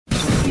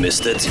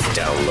missed it,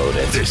 download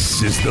it.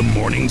 This is the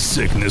Morning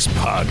Sickness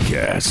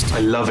Podcast.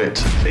 I love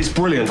it. It's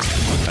brilliant.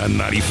 On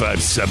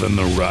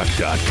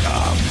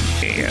 957therock.com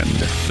and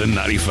the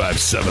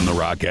 957 The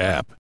Rock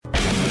app.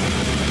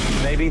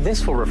 Maybe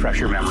this will refresh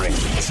your memory.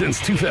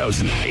 Since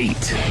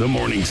 2008, the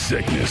Morning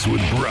Sickness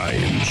with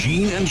Brian,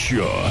 Gene, and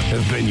Shaw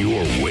have been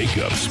your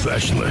wake-up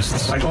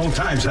specialists. Like old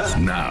times, huh?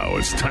 Now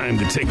it's time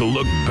to take a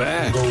look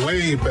back. Go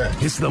way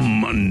back. It's the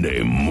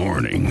Monday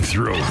Morning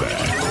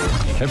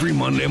Throwback. Every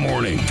Monday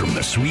morning from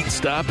the Sweet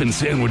Stop and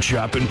Sandwich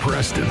Shop in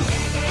Preston.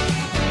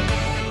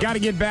 Got to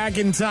get back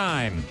in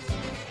time.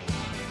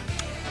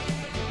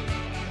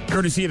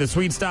 Courtesy of the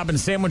Sweet Stop and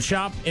Sandwich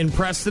Shop in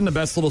Preston, the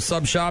best little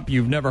sub shop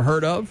you've never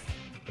heard of.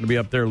 Going to be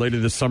up there later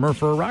this summer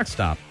for a rock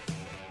stop.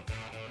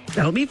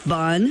 That'll be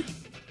fun.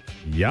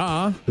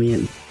 Yeah.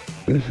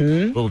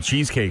 Little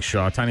cheesecake,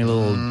 Shaw. Tiny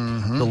little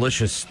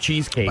delicious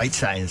cheesecake. Bite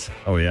size.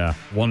 Oh, yeah.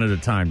 One at a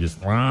time.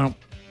 Just wow.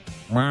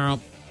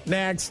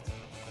 Next.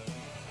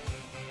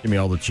 Give me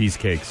all the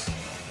cheesecakes.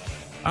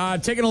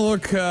 Taking a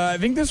look, I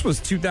think this was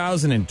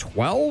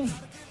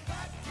 2012.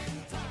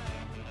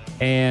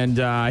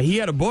 And he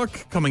had a book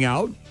coming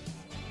out.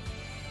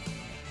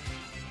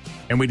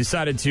 And we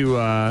decided to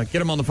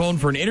get him on the phone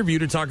for an interview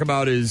to talk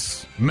about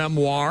his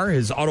memoir,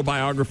 his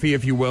autobiography,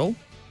 if you will,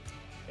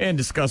 and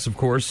discuss, of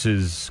course,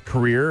 his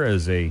career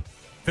as a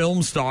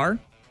film star.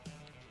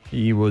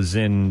 He was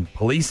in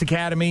Police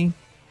Academy.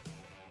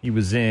 He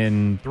was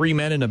in Three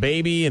Men and a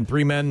Baby and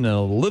Three Men and a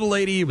Little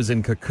Lady. He was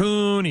in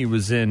Cocoon. He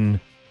was in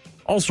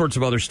all sorts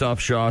of other stuff,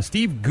 Shaw.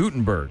 Steve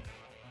Guttenberg.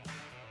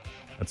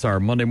 That's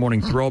our Monday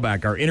morning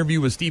throwback. Our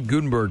interview with Steve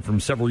Guttenberg from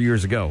several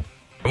years ago.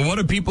 What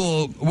do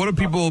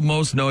people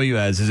most know you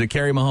as? Is it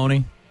Carrie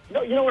Mahoney?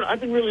 No, you know what?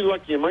 I've been really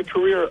lucky in my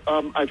career.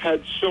 I've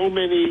had so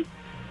many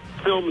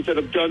films that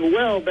have done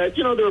well that,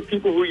 you know, there are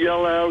people who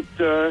yell out,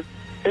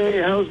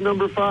 hey, how's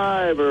number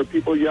 5? Or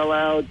people yell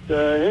out,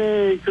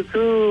 hey,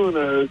 Cocoon.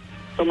 Or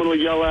someone will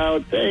yell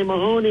out, hey,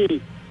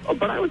 Mahoney.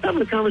 But I was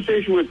having a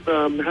conversation with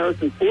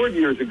Harrison Ford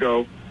years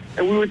ago,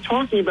 and we were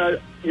talking about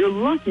you're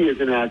lucky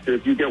as an actor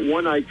if you get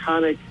one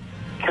iconic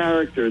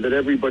character that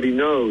everybody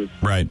knows.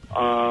 Right.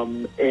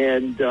 And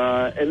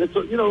it's,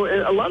 you know,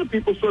 a lot of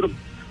people sort of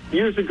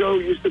years ago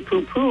used to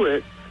poo-poo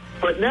it,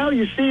 but now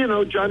you see, you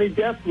know, Johnny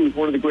Depp, who's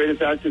one of the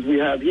greatest actors we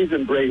have, he's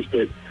embraced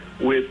it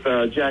with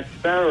Jack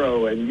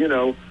Sparrow, and, you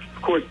know,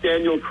 of course,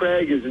 Daniel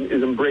Craig is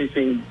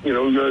embracing, you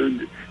know,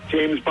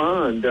 James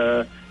Bond,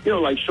 you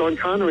know, like Sean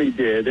Connery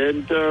did,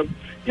 and,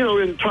 you know,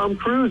 and Tom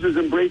Cruise is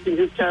embracing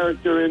his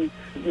character in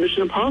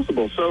Mission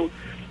Impossible. So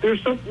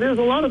there's a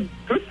lot of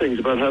good things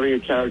about having a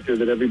character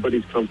that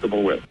everybody's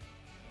comfortable with.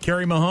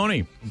 Carrie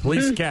Mahoney,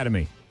 Police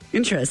Academy.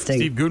 Interesting.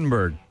 Steve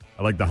Guttenberg.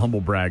 I like the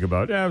humble brag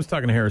about, I was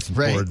talking to Harrison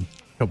Ford a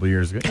couple of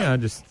years ago. Yeah,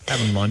 just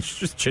having lunch,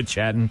 just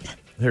chit-chatting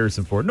with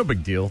Harrison Ford. No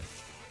big deal.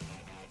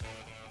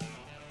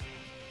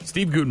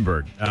 Steve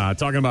Guttenberg,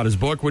 talking about his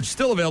book, which is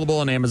still available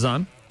on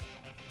Amazon.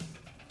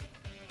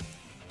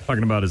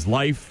 Talking about his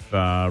life,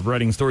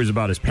 writing stories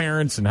about his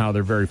parents and how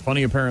they're very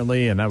funny,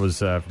 apparently. And that was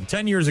from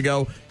 10 years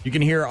ago. You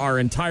can hear our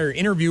entire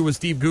interview with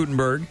Steve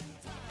Guttenberg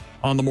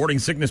on the Morning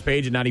Sickness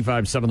page at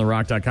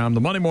 957therock.com.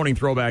 The Monday Morning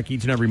Throwback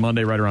each and every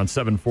Monday right around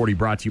 7:40,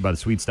 brought to you by the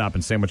Sweet Stop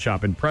and Sandwich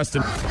Shop in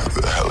Preston.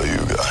 What the hell are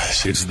you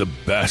guys? It's the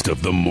best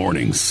of the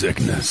Morning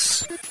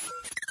Sickness.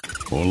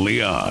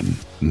 Only on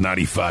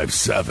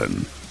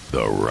 95.7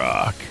 The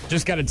Rock.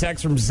 Just got a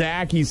text from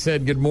Zach. He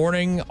said, good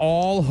morning,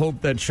 all.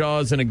 Hope that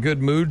Shaw's in a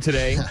good mood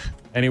today.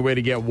 Any way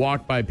to get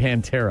walked by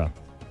Pantera?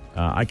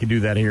 I could do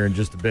that here in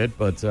just a bit,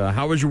 but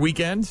how was your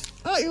weekend?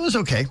 It was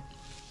okay.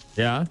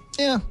 Yeah?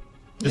 Yeah.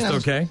 Just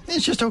okay?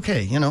 It's just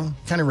okay, you know,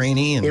 kind of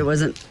rainy. And It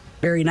wasn't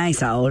very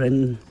nice out,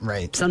 and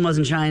sun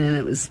wasn't shining.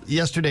 It was.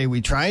 Yesterday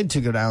we tried to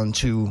go down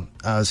to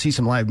see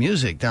some live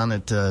music down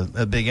at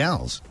Big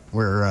Al's,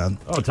 where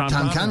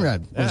Tom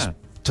Conrad was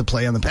to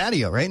play on the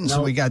patio, right? And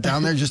so we got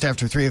down there just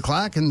after 3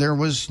 o'clock, and there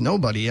was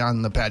nobody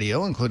on the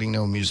patio, including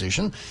no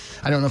musician.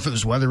 I don't know if it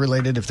was weather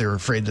related, if they were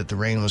afraid that the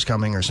rain was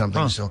coming or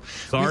something. So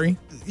sorry.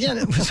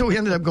 So we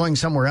ended up going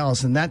somewhere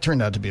else, and that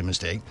turned out to be a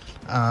mistake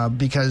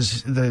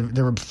because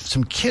there were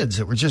some kids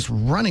that were just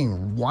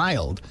running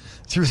wild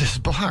through this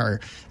bar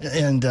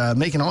and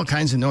making all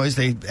kinds of noise.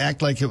 They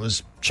act like it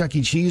was Chuck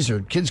E. Cheese or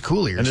Kids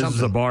Cooley or something. And this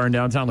is a bar in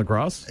downtown La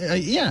Crosse?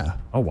 Yeah.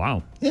 Oh,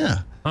 wow.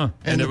 Yeah. Huh.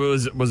 And it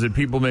was it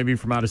people maybe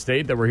from out of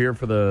state that were here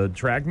for the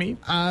track meet?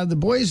 The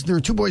boys, there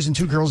were 2 boys and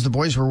 2 girls. The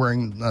boys were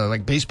wearing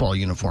like baseball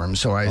uniforms,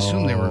 so I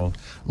assume they were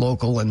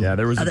local. And yeah,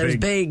 there was a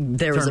big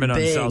tournament on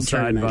the south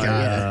side.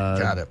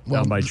 Got it.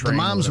 Well, the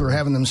moms were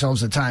having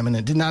themselves a time, and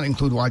it did not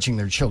include watching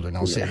their children.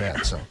 I'll say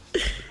that. So.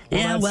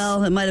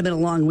 Well, it might have been a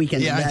long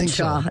weekend. Yeah, I think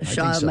Shaw. so.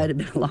 Shaw might have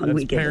been a long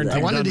weekend. I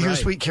wanted to hear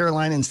Sweet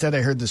Caroline. Instead,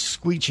 I heard the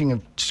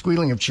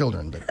squealing of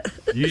children. But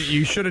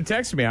you should have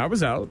texted me. I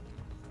was out.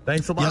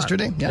 Thanks a lot.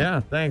 Yesterday? Yeah,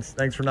 thanks.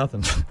 Thanks for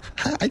nothing.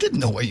 I didn't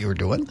know what you were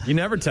doing. You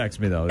never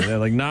text me, though.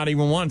 Like, not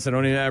even once. I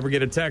don't even ever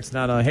get a text.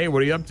 Not a, hey,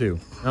 what are you up to?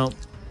 No.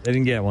 they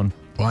didn't get one.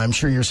 Well, I'm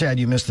sure you're sad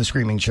you missed the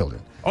screaming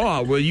children.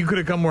 Oh, well, you could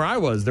have come where I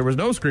was. There was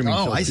no screaming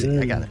children. Oh, I see.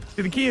 I got it.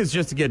 See, the key is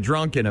just to get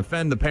drunk and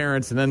offend the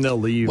parents, and then they'll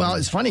leave. Well,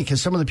 it's funny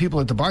because some of the people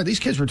at the bar, these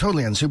kids were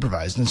totally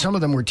unsupervised, and some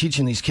of them were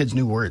teaching these kids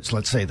new words.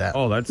 Let's say that.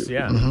 Oh, that's,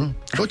 yeah.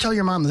 Mm-hmm. Go tell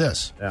your mom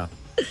this. Yeah.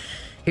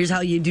 Here's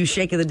how you do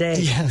shake of the day.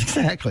 Yeah,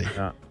 exactly.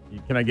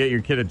 Can I get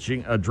your kid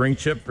a drink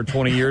chip for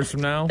 20 years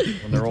from now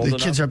when they're old enough?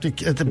 The kids are up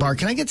at the bar.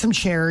 Can I get some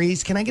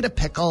cherries? Can I get a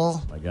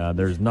pickle? Oh my God,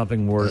 there's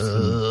nothing worse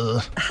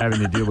than having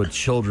to deal with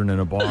children in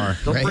a bar.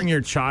 Don't bring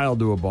your child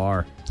to a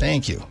bar.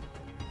 Thank you.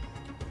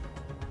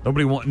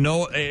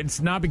 No,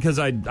 it's not because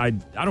I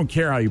don't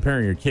care how you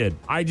parent your kid.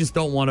 I just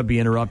don't want to be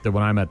interrupted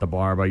when I'm at the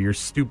bar by your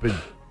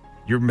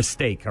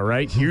mistake, all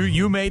right?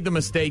 You made the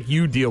mistake,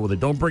 you deal with it.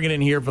 Don't bring it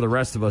in here for the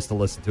rest of us to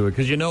listen to it,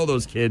 because you know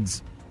those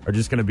kids are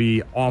just going to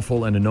be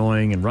awful and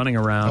annoying and running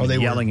around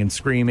and yelling and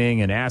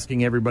screaming and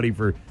asking everybody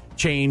for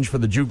change for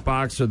the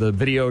jukebox or the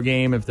video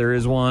game if there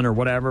is one or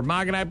whatever.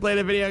 Ma, can I play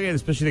the video game?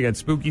 Especially they got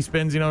spooky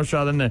spins,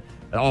 Shaw. Then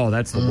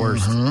that's the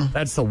worst.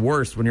 That's the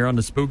worst when you're on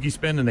the spooky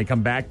spin and they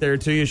come back there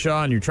to you,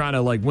 Shaw, and you're trying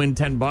to win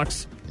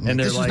 $10 and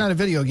they're this is not a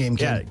video game,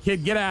 kid. Yeah,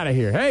 kid, get out of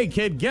here. Hey,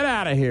 kid, get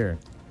out of here.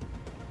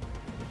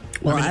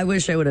 Well, I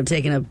wish I would have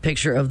taken a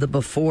picture of the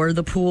before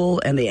the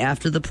pool and the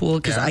after the pool,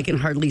 because I can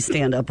hardly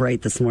stand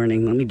upright this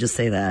morning. Let me just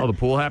say that. Oh, the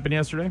pool happened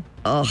yesterday?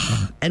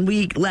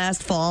 And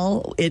last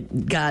fall,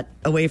 it got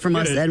away from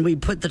us, and we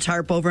put the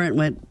tarp over it and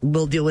went,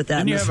 we'll deal with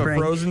that in the spring. Didn't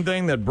you have a frozen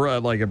thing that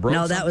broke?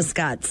 No, that was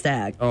Scott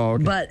Stack. Oh,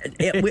 okay. But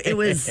it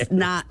was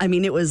not,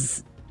 it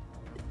was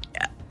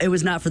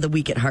not for the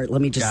weak at heart.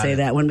 Let me just say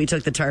that. When we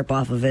took the tarp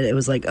off of it, it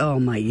was like, oh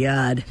my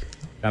God.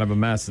 Kind of a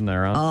mess in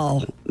there, huh?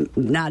 Oh,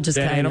 not just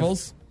dead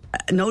animals?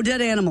 No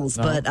dead animals,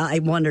 but I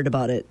wondered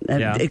about it.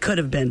 And it could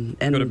have been.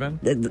 And could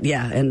have been?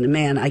 Yeah, and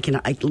man, I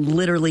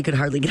literally could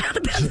hardly get out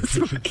of bed this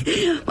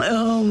morning.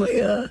 Oh my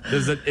God.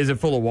 Is it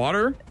full of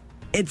water?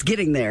 It's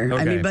getting there.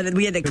 Okay. But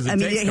we had to,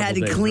 it had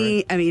to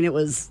clean. Right? It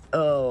was,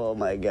 oh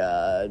my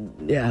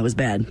God. Yeah, it was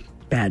bad.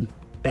 Bad.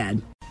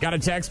 Got a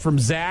text from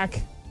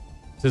Zach.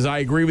 Says, I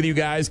agree with you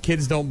guys.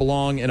 Kids don't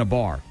belong in a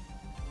bar.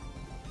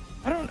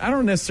 I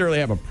don't necessarily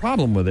have a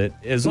problem with it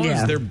as long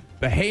as they're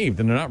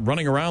behaved and they're not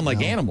running around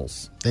like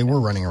animals. They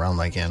were running around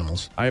like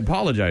animals. I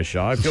apologize,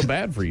 Shaw. I feel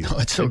bad for you. No,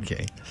 it's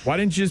okay. Why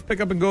didn't you just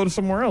pick up and go to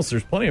somewhere else?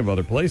 There's plenty of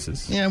other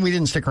places. Yeah, we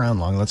didn't stick around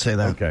long. Let's say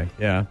that. Okay,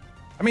 yeah.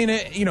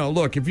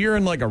 Look, if you're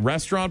in like a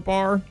restaurant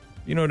bar,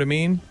 you know what I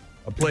mean?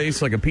 A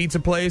place like a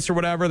pizza place or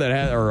whatever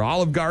or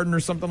Olive Garden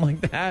or something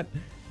like that.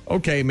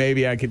 Okay,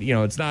 maybe I could,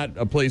 it's not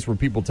a place where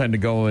people tend to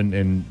go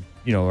and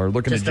are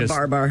looking just at just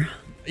a bar.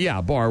 Yeah,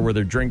 a bar where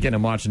they're drinking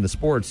and watching the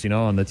sports,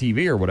 on the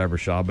TV or whatever,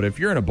 Shaw. But if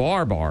you're in a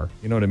bar,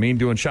 you know what I mean?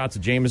 Doing shots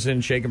of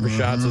Jameson, shaking for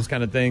shots, those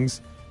kind of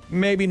things,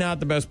 maybe not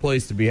the best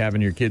place to be having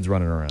your kids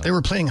running around. They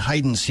were playing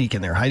hide and seek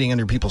in there, hiding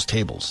under people's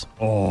tables.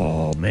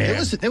 Oh, man.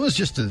 It was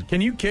just a... Can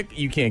you kick?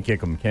 You can't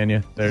kick them, can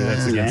you?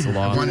 That's against the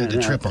law. I wanted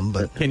to trip them,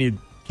 but... Can you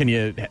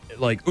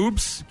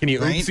oops? Can you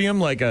oopsie him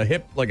like a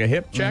hip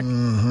check?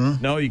 Mm-hmm.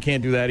 No, you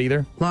can't do that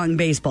either. Long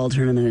baseball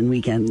tournament and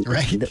weekend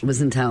that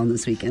was in town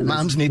this weekend.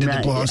 Moms needed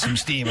to blow some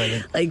steam.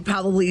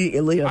 Probably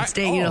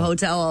staying in a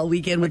hotel all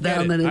weekend with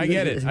them. I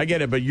get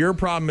it. But your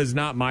problem is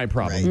not my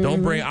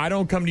problem. Right. I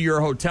don't come to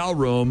your hotel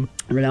room.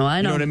 No,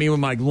 I know. You know what I mean? With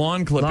my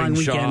lawn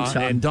clippings, Shaw,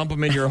 and dump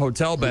them in your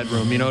hotel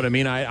bedroom. You know what I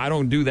mean? I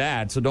don't do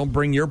that. So don't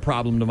bring your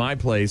problem to my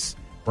place,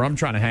 where I'm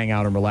trying to hang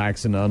out and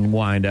relax and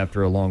unwind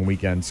after a long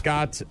weekend.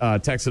 Scott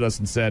texted us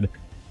and said,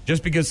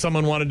 just because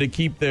someone wanted to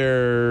keep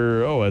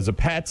as a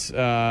pet,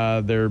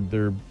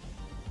 they're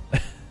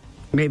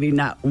maybe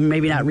not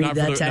read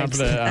that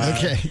text.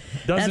 Okay.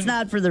 That's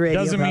not for the radio.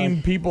 Doesn't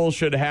mean people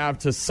should have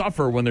to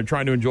suffer when they're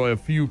trying to enjoy a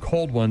few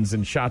cold ones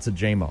and shots of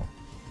JMO.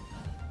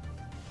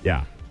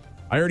 Yeah.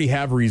 I already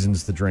have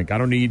reasons to drink. I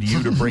don't need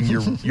you to bring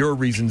your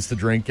reasons to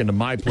drink into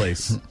my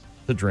place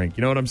to drink.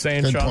 You know what I'm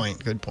saying, Good Sean?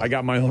 point. I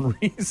got my own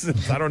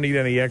reasons. I don't need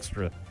any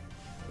extra.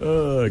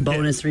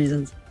 Bonus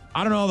reasons.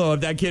 I don't know, though.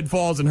 If that kid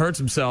falls and hurts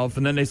himself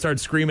and then they start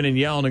screaming and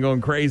yelling and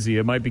going crazy,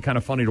 it might be kind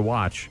of funny to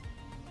watch.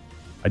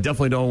 I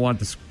definitely don't want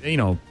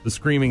the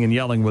screaming and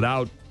yelling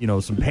without,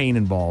 some pain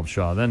involved,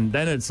 Shaw. Then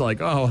it's like,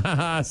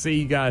 oh,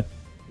 see,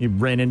 you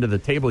ran into the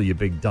table, you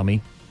big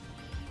dummy.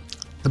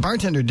 The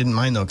bartender didn't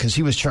mind, though, because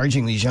he was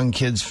charging these young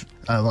kids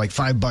like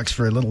 $5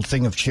 for a little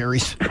thing of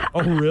cherries.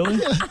 Oh, really?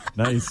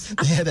 Nice.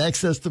 They had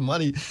access to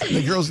money. And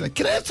the girl's like,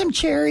 can I have some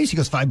cherries? He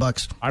goes,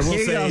 $5. I will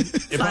say,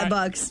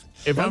 $5.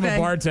 If I'm a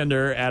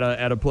bartender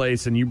at a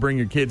place and you bring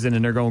your kids in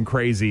and they're going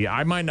crazy,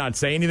 I might not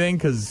say anything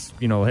because,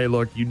 hey,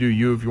 look, you do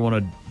you if you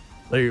want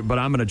to, but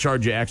I'm going to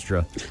charge you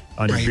extra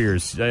on your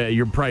beers.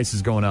 Your price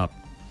is going up.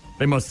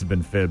 They must have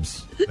been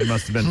fibs. They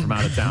must have been from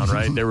out of town,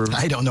 right?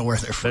 I don't know where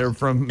they're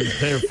from.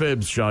 They're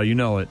fibs, Shaw. You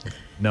know it.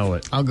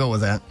 I'll go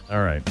with that.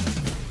 All right.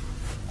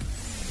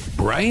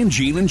 Brian,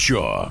 Gene, and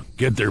Shaw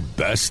get their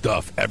best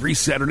stuff every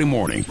Saturday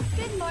morning.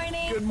 Good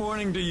morning. Good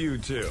morning to you,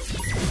 too.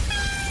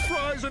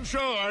 Rise and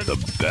shine.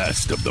 The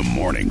best of the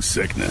morning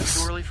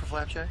sickness. Too early for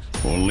flapjacks?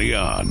 Only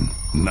on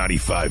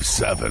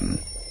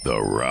 95.7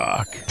 The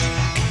Rock.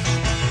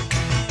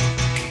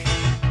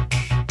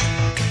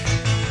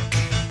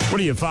 What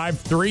are you,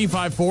 5'3",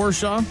 5'4",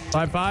 Shaw?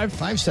 5'5"?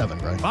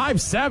 5'7", right?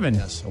 5'7"?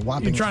 Yes, a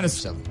whopping you trying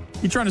 5'7".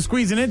 You trying to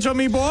squeeze an inch on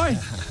me, boy?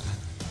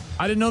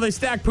 I didn't know they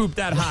stack poop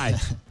that high.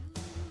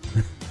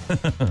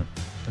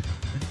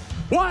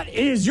 What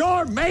is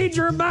your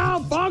major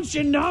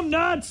malfunction,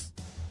 numbnuts?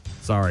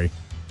 Sorry.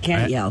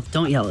 Can't yell.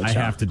 Don't yell at Shaw.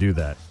 I have to do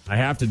that.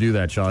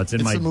 Shaw. It's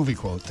my a movie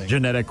quote thing.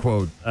 Genetic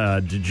quote.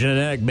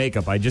 Genetic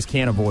makeup. I just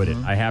can't avoid it.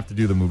 I have to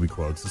do the movie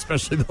quotes,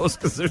 especially those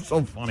because they're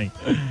so funny.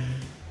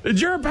 Did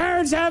your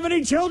parents have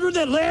any children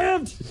that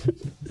lived?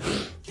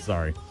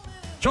 Sorry.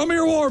 Show me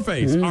your war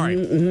face. All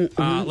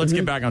right. Let's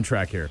get back on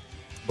track here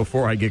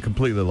before I get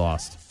completely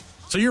lost.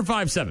 So you're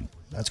 5'7".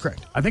 That's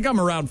correct. I think I'm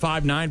around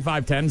 5'9",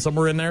 5'10",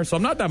 somewhere in there. So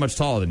I'm not that much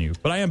taller than you,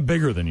 but I am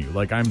bigger than you.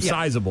 Like, I'm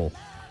sizable.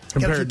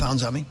 Got a few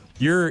pounds on me.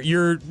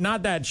 You're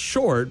not that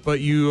short,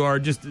 but you are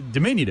just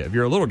diminutive.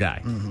 You're a little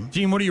guy.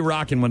 Gene, what are you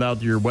rocking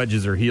without your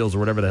wedges or heels or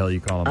whatever the hell you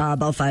call them?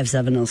 About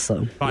 5'7"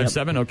 also.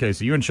 5'7"? Yep. Okay,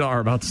 so you and Shaw are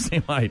about the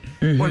same height.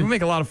 Boy, we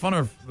make a lot of fun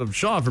of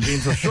Shaw for being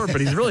so short, but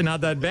he's really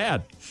not that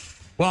bad.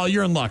 Well,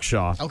 you're in luck,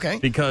 Shaw. Okay.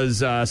 Because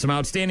some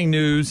outstanding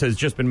news has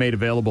just been made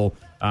available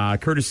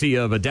courtesy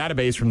of a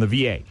database from the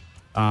VA.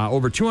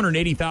 Over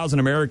 280,000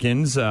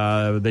 Americans,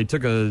 they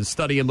took a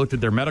study and looked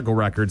at their medical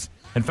records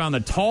and found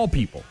that tall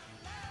people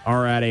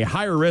are at a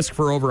higher risk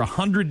for over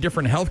 100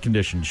 different health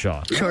conditions,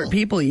 Shaw. Short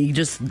people, you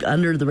just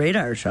under the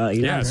radar, Shaw.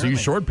 So you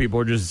short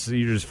people are you're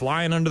just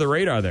flying under the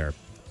radar there.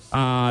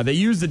 They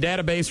used the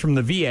database from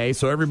the VA,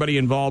 so everybody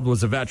involved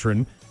was a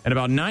veteran, and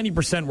about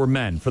 90% were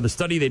men. For the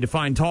study, they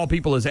defined tall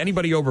people as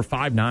anybody over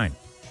 5'9".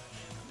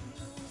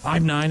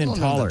 5'9" and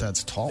taller.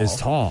 That's tall. Is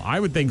tall. I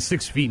would think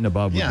 6 feet and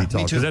above would be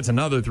tall, because that's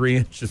another 3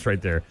 inches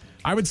right there.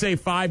 I would say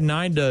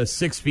 5'9" to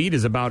 6 feet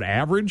is about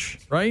average,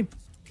 right?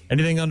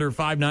 Anything under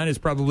 5'9" is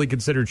probably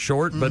considered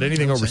short, but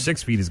anything over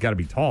 6 feet has got to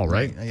be tall,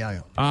 right?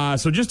 Yeah.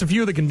 So just a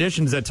few of the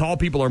conditions that tall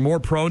people are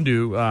more prone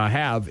to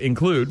have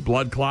include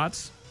blood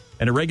clots,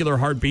 an irregular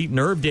heartbeat,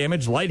 nerve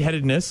damage,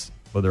 lightheadedness.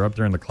 Well, they're up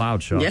there in the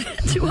cloud, Shaw. Yeah,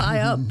 too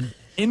high up.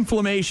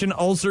 Inflammation,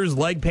 ulcers,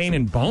 leg pain,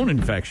 and bone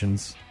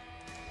infections.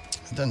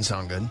 It doesn't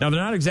sound good. Now, they're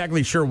not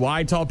exactly sure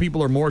why tall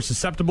people are more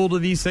susceptible to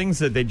these things,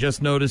 that they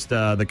just noticed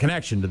the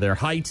connection to their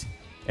height,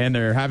 and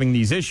they're having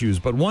these issues.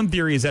 But one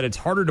theory is that it's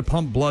harder to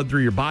pump blood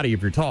through your body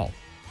if you're tall.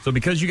 So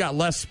because you got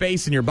less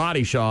space in your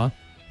body, Shaw,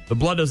 the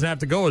blood doesn't have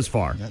to go as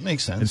far. That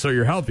makes sense. And so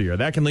you're healthier.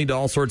 That can lead to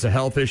all sorts of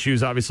health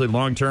issues, obviously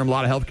long-term. A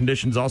lot of health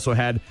conditions also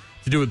had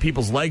to do with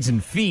people's legs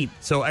and feet.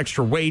 So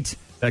extra weight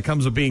that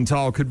comes with being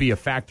tall could be a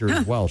factor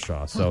as well,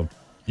 Shaw. So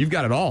you've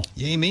got it all.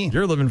 Yay me.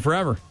 You're living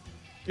forever.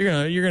 You're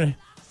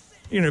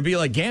gonna be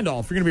like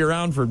Gandalf. You're gonna be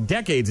around for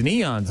decades and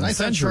eons and I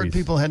centuries. thought short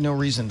people had no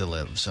reason to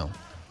live. So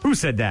who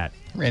said that?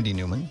 Randy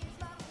Newman.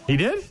 He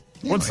did?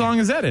 Yeah, what song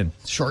is that in?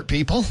 Short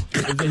People.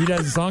 He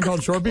has a song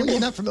called Short People? Well,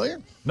 you're not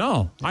familiar?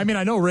 No. I mean,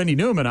 I know Randy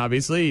Newman,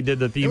 obviously. He did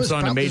the theme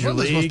song to Major League. It was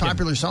one of the most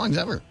popular songs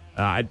ever.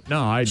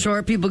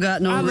 Short people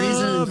got no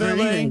reason for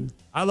anything.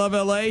 I Love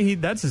L.A.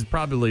 That's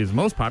probably his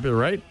most popular,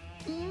 right?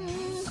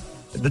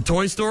 The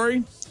Toy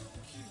Story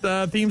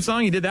theme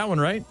song. He did that one,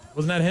 right?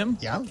 Wasn't that him?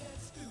 Yeah.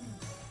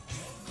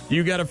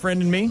 You Got a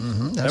Friend in Me?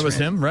 That was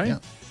him, right?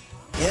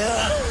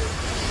 Yeah.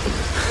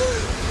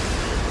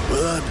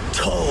 But I'm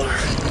taller.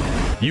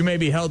 You may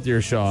be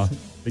healthier, Shaw,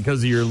 because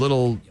of your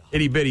little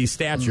itty-bitty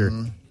stature,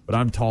 but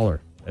I'm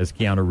taller, as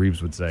Keanu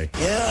Reeves would say.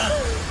 Yeah.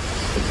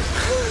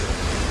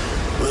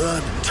 But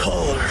I'm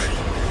taller.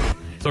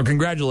 So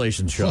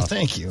congratulations, Shaw. Well,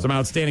 thank you. Some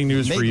outstanding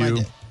news for you.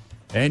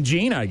 And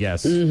Gene, I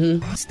guess.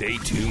 Stay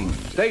tuned.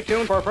 Stay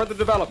tuned for further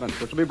developments,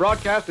 which will be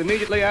broadcast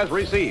immediately as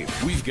received.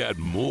 We've got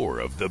more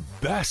of the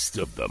best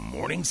of the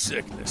morning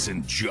sickness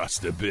in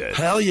just a bit.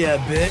 Hell yeah,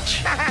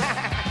 bitch.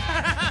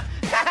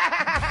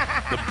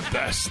 The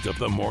best of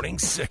the morning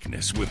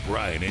sickness with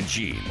Brian and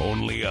Gene.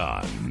 Only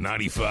on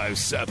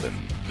 95.7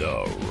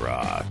 The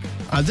Rock.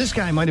 This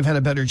guy might have had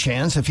a better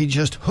chance if he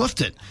just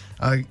hoofed it.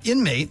 An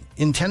inmate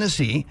in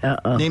Tennessee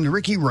named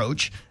Ricky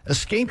Roach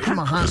escaped from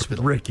a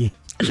hospital. Ricky.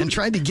 And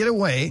tried to get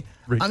away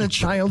on a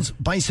child's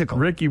bicycle.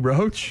 Ricky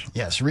Roach?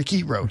 Yes,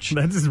 Ricky Roach.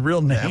 That's his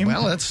real name? Yeah,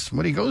 well, that's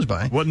what he goes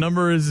by. What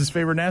number is his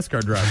favorite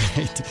NASCAR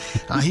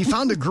driver? He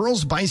found a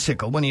girl's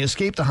bicycle when he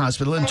escaped the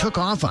hospital and took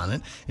off on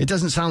it. It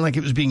doesn't sound like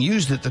it was being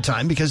used at the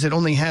time because it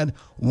only had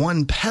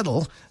one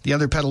pedal. The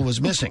other pedal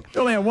was missing.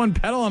 You only had one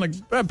pedal on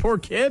that poor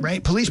kid?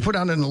 Right. Police put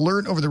out an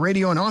alert over the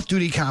radio. An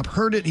off-duty cop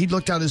heard it. He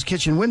looked out his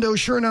kitchen window.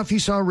 Sure enough, he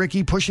saw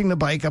Ricky pushing the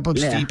bike up a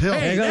steep hill.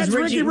 Hey, that's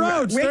Ricky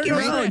Roach. Ricky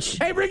Roach.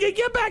 Hey, Ricky,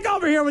 get back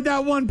over here with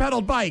that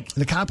one-pedal bike.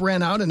 The cop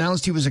ran out,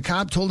 announced he was a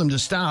cop, told him to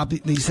stop.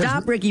 He said,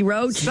 Stop, Ricky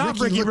Roach. Stop,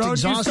 Ricky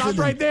Roach. You stop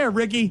right there,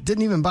 Ricky.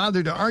 Didn't even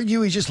bother to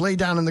argue. He just lay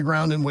down on the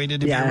ground and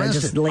waited to be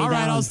arrested. All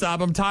right, I'll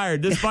stop. I'm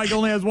tired. This bike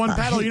only has one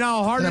pedal. You know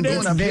how hard it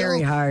is? It's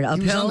very hard.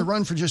 He was on the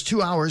run for just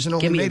 2 hours and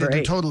only made it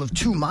a total of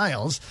 2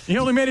 miles. He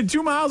only made it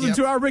 2 miles in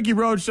 2 hours. Ricky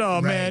Roach,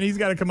 man, he's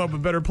got to come up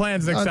with better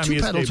plans next time he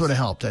escapes. 2 pedals would have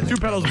helped. 2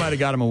 pedals might have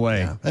got him away.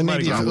 Yeah. And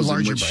maybe I was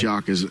in much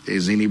shock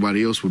as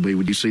anybody else would be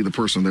when you see the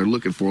person they're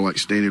looking for, like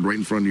standing right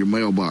in front of your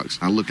mailbox.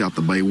 I look out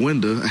the bay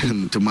window,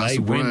 and to my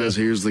surprise,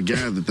 here's the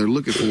guy that they're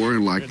looking for,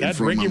 like in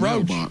front of my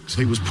mailbox.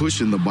 He was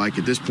pushing the bike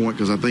at this point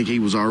because I think he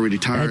was already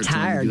tired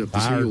trying to get up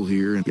this hill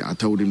here. And I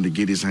told him to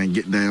get his hand,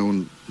 get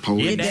down, pull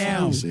it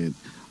down. He said,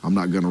 "I'm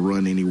not going to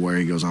run anywhere."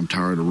 He goes, "I'm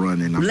tired of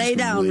running." Lay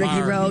down,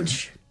 Ricky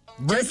Roach.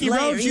 Ricky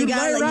Roach, you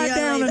lay right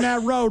down in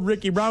that road,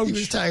 Ricky Roach. He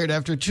was tired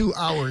after 2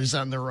 hours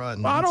on the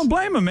run. Well, I don't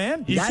blame him,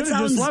 man. You should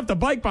have just left the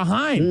bike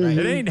behind. Mm-hmm.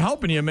 It ain't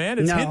helping you, man.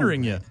 It's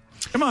hindering you.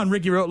 Come on,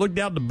 Ricky Roach, look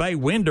down the bay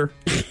window.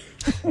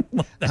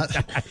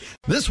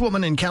 This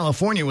woman in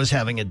California was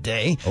having a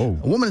day. A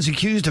woman is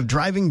accused of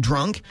driving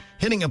drunk,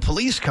 hitting a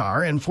police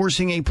car, and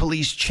forcing a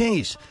police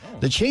chase.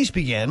 The chase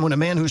began when a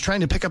man who was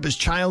trying to pick up his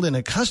child in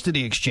a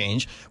custody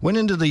exchange went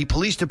into the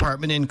police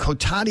department in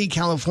Cotati,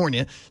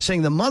 California,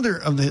 saying the mother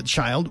of the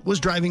child was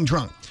driving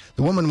drunk.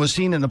 The woman was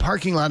seen in the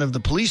parking lot of the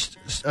police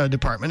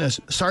department as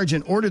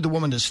sergeant ordered the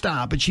woman to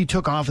stop, but she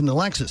took off in the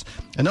Lexus.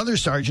 Another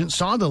sergeant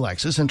saw the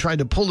Lexus and tried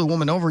to pull the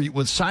woman over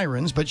with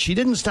sirens, but she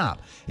didn't stop.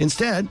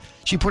 Instead,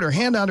 she put her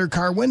hand out her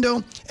car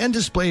window and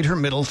displayed her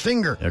middle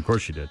finger. Yeah, of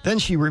course she did. Then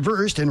she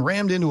reversed and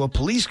rammed into a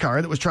police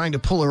car that was trying to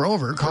pull her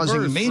over,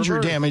 causing major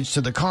damage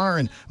to the car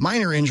and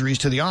minor injuries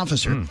to the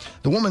officer.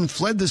 The woman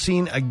fled the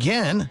scene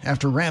again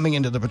after ramming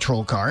into the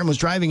patrol car and was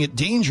driving at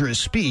dangerous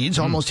speeds,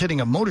 almost hitting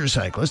a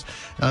motorcyclist.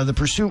 The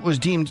pursuit was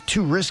deemed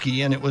too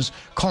risky and it was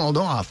called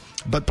off.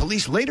 But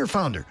police later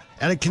found her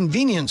at a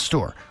convenience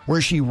store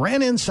where she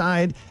ran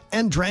inside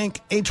and drank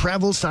a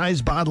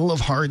travel-sized bottle of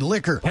hard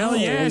liquor. Hell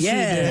yeah, she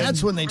did.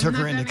 That's when they took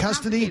her into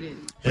custody.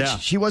 But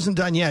she wasn't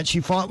done yet.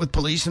 She fought with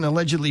police and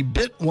allegedly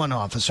bit one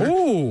officer.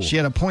 Ooh. She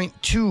had a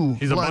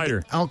 0.2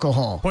 blood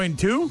alcohol.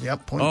 0.2?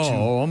 Yep, 0.2.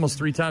 Oh, almost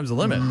 3 times the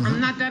limit. I'm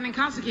not that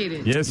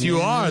intoxicated. Yes, you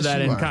are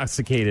that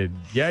intoxicated.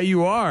 Yeah,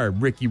 you are,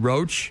 Ricky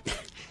Roach.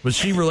 Was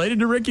she related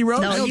to Ricky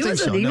Roach? No, he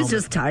was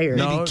just tired.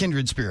 Maybe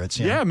kindred spirits.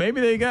 Yeah, maybe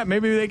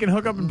they can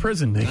hook up in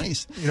prison.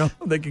 Nice.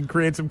 They can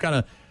create some kind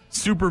of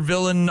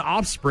supervillain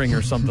offspring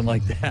or something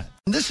like that.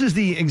 This is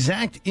the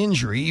exact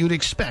injury you'd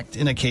expect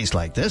in a case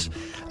like this.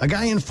 A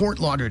guy in Fort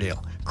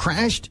Lauderdale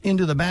crashed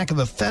into the back of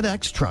a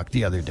FedEx truck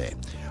the other day.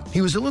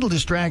 He was a little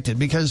distracted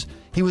because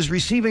he was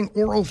receiving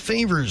oral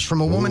favors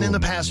from a woman in the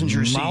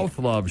passenger seat. Mouth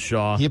love,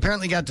 Shaw. He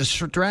apparently got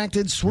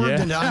distracted,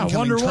 swerved into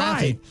oncoming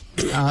traffic.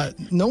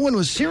 No one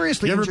was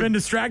seriously injured. You ever been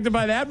distracted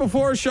by that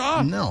before,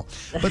 Shaw? No.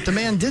 But the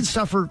man did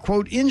suffer,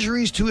 quote,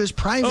 injuries to his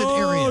private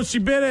area. Oh, she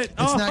bit it.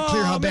 It's not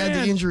clear how bad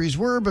the injuries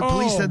were, but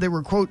police said they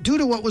were, quote, due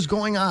to what was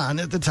going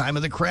on at the time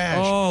of the crash.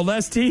 Oh,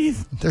 less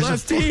teeth.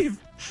 Less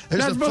teeth.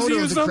 There's a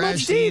photo of the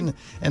crash scene,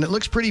 and it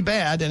looks pretty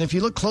bad. And if you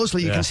look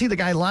closely, you can see the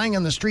guy lying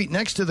on the street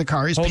next to the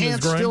car. His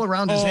pants still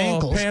around his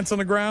ankles. Pants on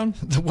the ground?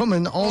 The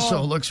woman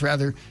also looks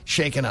rather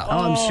shaken up.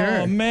 Oh, I'm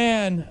sure. Oh,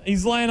 man.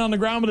 He's laying on the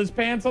ground with his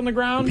pants on the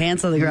ground?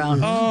 Pants on the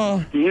ground.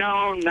 Oh.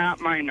 No,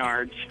 not my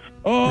nards.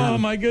 Oh,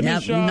 my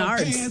goodness, Sean.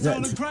 Nards. Pants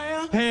on the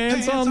ground.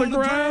 Pants on the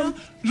ground.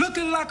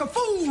 Looking like a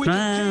fool with your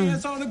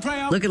pants on the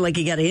ground. Looking like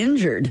he got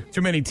injured.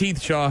 Too many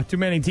teeth, Shaw. Too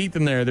many teeth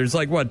in there. There's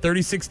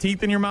 36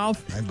 teeth in your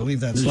mouth? I believe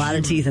that's a lot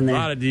of teeth in there. A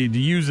lot of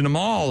using them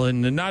all,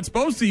 and they're not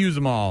supposed to use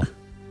them all.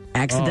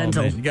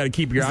 Accidental. Oh, you got to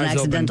keep your eyes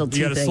open.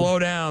 You got to slow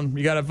down.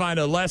 You got to find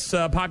a less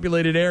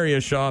populated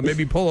area, Shaw.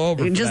 Maybe pull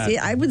over.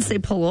 I would say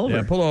pull over.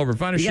 Yeah, pull over.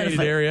 Find a shaded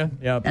area.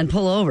 Yep. And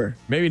pull over.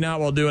 Maybe not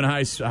while doing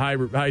high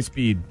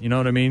speed. You know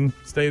what I mean?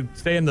 Stay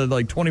in the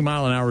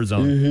 20-mile-an-hour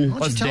zone. Mm-hmm. Why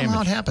don't you tell them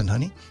how it happened,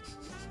 honey?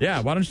 Yeah,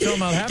 why don't you tell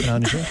them how it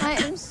happened, honey? I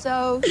am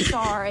so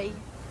sorry.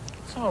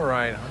 It's all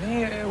right,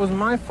 honey. It was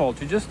my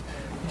fault. You just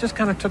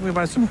kind of took me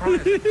by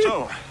surprise.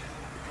 So,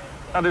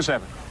 how'd this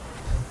happen?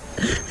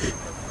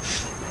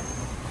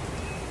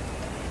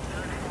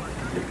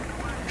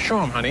 Show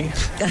him, honey.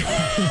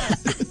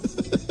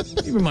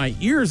 Even my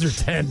ears are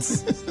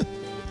tense.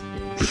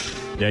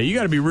 Yeah, you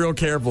got to be real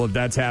careful if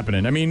that's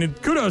happening. I mean,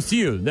 kudos to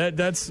you.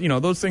 That's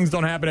those things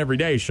don't happen every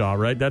day, Shaw,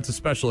 right? That's a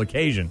special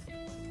occasion.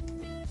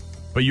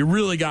 But you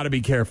really got to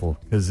be careful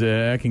because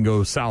that can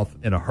go south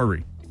in a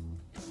hurry.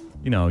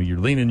 You're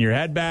leaning your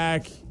head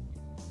back.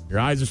 Your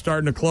eyes are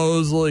starting to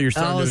close a little. You're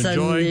starting to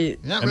enjoy. You're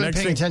not really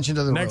paying attention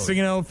to the road. Next thing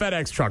you know,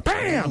 FedEx truck.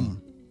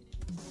 Bam!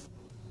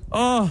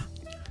 Oh.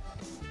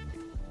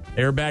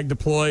 Airbag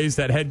deploys.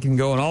 That head can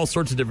go in all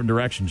sorts of different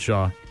directions,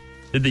 Shaw.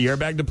 Did the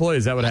airbag deploy?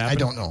 Is that what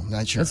happened? I don't know.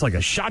 Not sure. That's like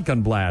a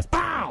shotgun blast.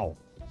 Pow!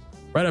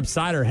 Right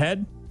upside her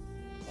head.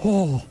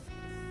 Oh.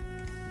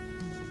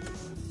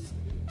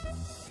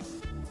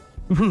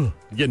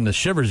 Getting the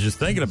shivers just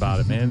thinking about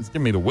it, man. It's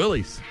giving me the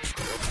willies.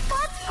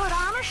 Let's put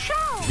on a show.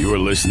 You are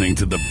listening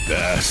to the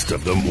best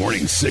of the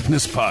Morning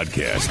Sickness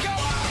Podcast.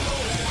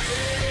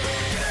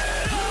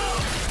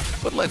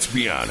 But let's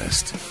be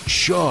honest,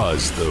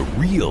 Shaw's the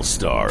real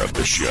star of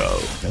the show.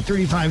 A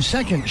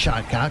 35-second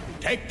shot clock.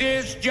 Take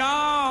this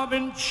job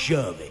and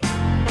shove it.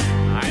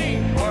 I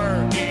ain't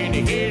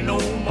working here no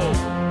more.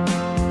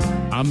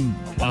 I'm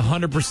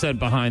 100%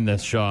 behind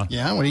this, Shaw.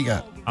 Yeah, what do you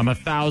got? I'm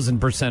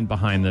 1,000%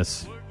 behind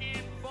this.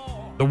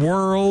 The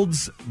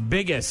world's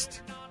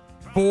biggest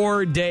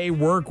 4-day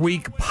work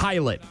week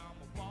pilot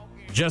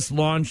just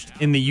launched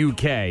in the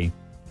UK.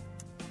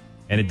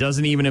 And it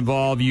doesn't even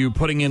involve you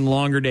putting in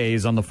longer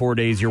days on the 4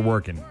 days you're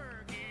working.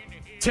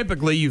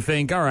 Typically, you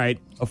think, all right,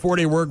 a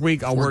 4-day work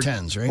week, I'll work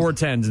 4/10s, right?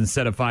 4/10s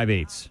instead of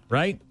 5/8s,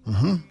 right?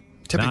 Mm-hmm.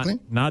 Typically.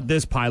 Not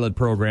this pilot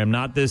program,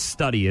 not this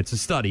study. It's a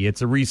study.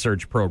 It's a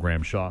research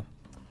program, Shaw.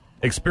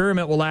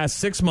 Experiment will last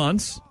 6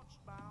 months.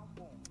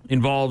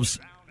 Involves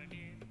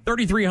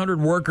 3,300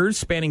 workers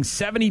spanning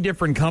 70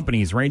 different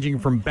companies, ranging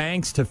from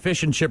banks to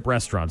fish and chip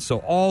restaurants. So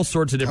all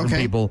sorts of different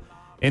people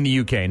in the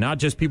UK, not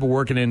just people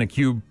working in a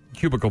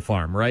cubicle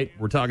farm, right?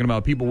 We're talking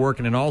about people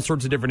working in all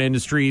sorts of different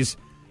industries.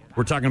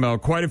 We're talking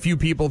about quite a few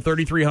people,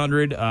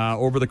 3,300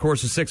 over the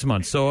course of 6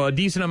 months. So a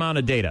decent amount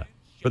of data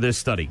for this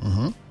study.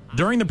 Mm-hmm.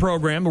 During the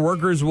program, the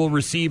workers will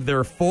receive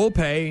their full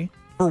pay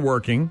for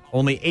working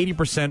only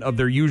 80% of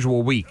their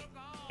usual week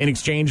in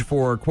exchange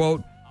for,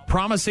 quote,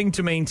 promising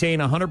to maintain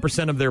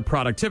 100% of their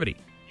productivity.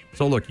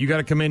 So look, you got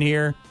to come in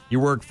here, you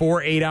work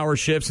 4 8-hour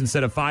shifts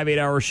instead of 5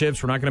 8-hour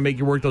shifts. We're not going to make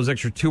you work those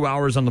extra 2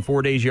 hours on the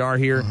 4 days you are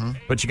here,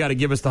 but you got to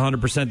give us the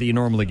 100% that you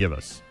normally give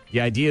us.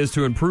 The idea is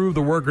to improve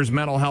the workers'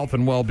 mental health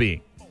and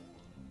well-being.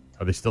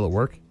 Are they still at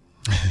work?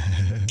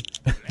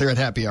 They're at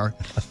happy hour.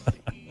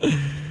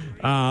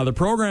 The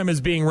program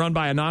is being run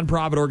by a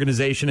nonprofit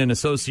organization in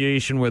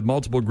association with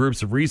multiple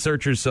groups of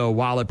researchers, so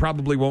while it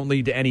probably won't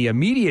lead to any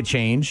immediate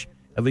change,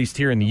 at least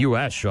here in the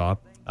U.S., Shaw,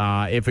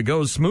 if it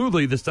goes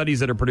smoothly, the studies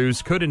that are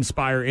produced could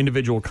inspire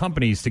individual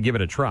companies to give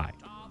it a try.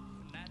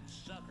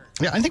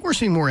 Yeah, I think we're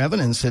seeing more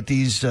evidence that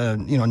these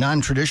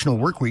non-traditional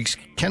work weeks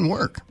can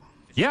work.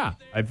 Yeah.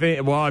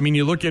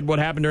 You look at what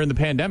happened during the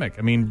pandemic.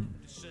 I mean,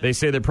 they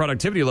say their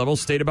productivity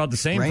levels stayed about the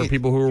same for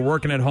people who are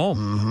working at home.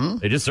 Mm-hmm.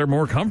 They just are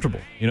more comfortable.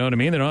 You know what I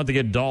mean? They don't have to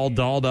get dolled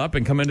up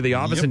and come into the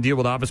office and deal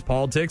with office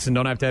politics and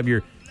don't have to have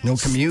your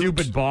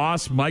stupid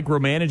boss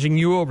micromanaging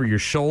you over your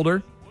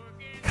shoulder,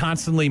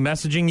 constantly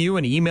messaging you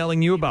and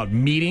emailing you about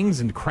meetings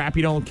and crap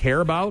you don't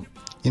care about.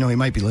 You know, he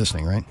might be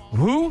listening, right?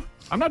 Who?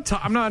 I'm not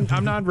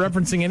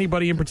referencing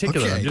anybody in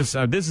particular. Okay. I'm just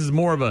this is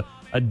more of a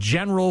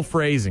general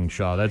phrasing,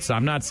 Shaw.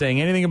 I'm not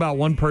saying anything about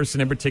one person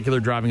in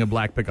particular driving a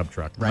black pickup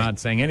truck. I'm not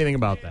saying anything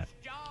about that.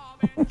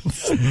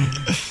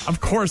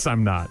 Of course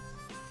I'm not.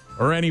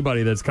 Or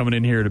anybody that's coming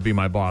in here to be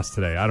my boss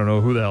today. I don't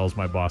know who the hell is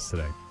my boss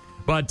today.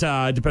 But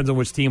it depends on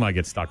which team I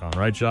get stuck on,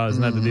 right, Shaw?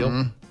 Isn't that the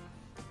deal?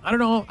 I don't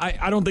know.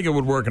 I don't think it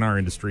would work in our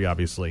industry,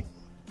 obviously.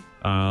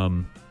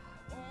 Well,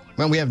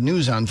 we have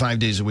news on 5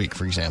 days a week,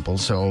 for example,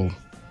 so...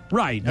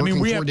 Right.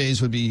 Working 4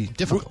 days would be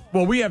difficult.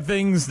 Well, we have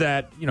things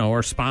that,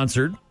 are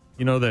sponsored,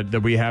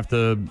 that we have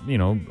to,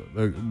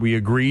 we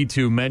agree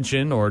to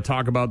mention or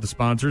talk about the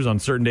sponsors on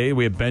certain days.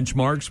 We have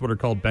benchmarks, what are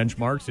called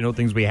benchmarks,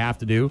 things we have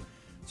to do.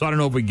 So I don't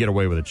know if we can get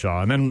away with it,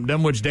 Shaw. And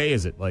then which day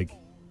is it? Like,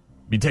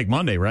 you take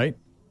Monday, right?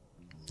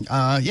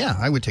 Yeah,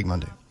 I would take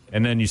Monday.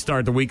 And then you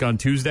start the week on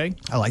Tuesday?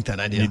 I like that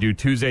idea. You do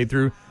Tuesday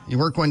through? You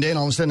work one day and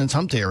all of a sudden it's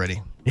hump day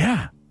already.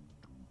 Yeah.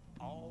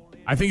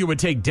 I think it would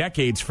take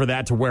decades for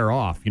that to wear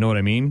off. You know what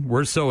I mean?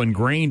 We're so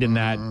ingrained in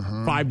that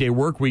 5-day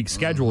work week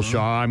schedule,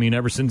 Shaw. I mean,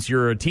 ever since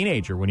you're a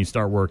teenager when you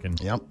start working.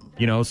 Yep.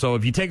 So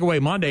if you take away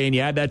Monday and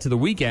you add that to the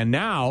weekend,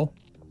 now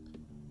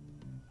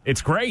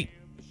it's great.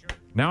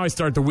 Now I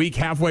start the week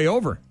halfway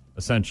over,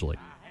 essentially.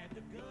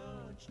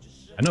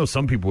 I know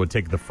some people would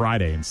take the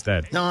Friday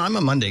instead. No, I'm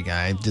a Monday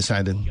guy, I've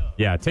decided.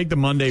 Yeah, take the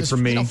Monday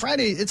from me.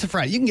 Friday, it's a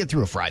Friday. You can get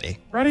through a Friday.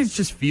 Fridays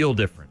just feel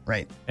different.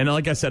 Right. And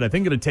like I said, I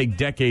think it'll take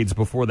decades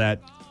before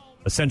that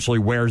essentially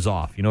wears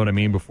off. You know what I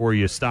mean? Before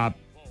you stop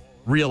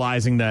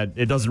realizing that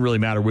it doesn't really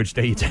matter which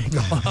day you take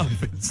off.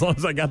 As long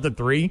as I got the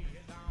 3.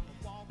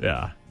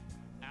 Yeah.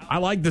 I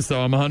like this,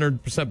 though. I'm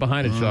 100%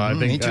 behind it, Shaw. I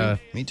think,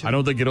 Me too. I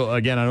don't think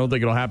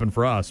it'll happen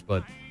for us,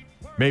 but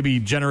maybe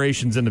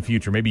generations in the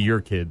future, maybe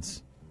your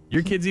kids.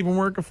 Your kids even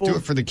work a full... Do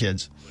it for the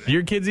kids.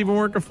 Your kids even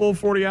work a full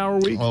 40-hour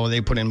week? Oh,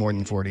 they put in more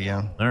than 40,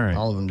 yeah. All right.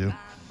 All of them do.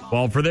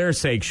 Well, for their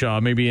sake,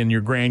 Shaw, maybe in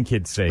your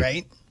grandkids' sake.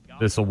 Right.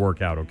 This will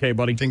work out, okay,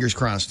 buddy? Fingers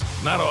crossed.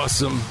 Not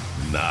awesome,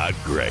 not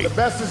great. The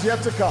best is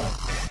yet to come.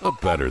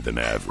 But better than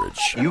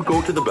average. You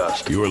go to the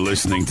best. You're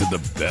listening to the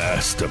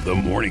best of the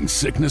Morning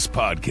Sickness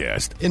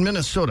Podcast. In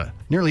Minnesota,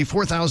 nearly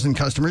 4,000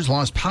 customers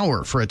lost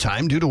power for a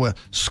time due to a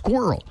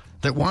squirrel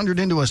that wandered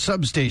into a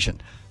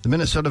substation. The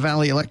Minnesota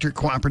Valley Electric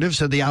Cooperative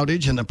said the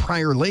outage in the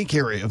Prior Lake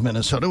area of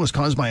Minnesota was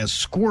caused by a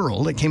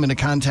squirrel that came into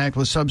contact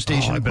with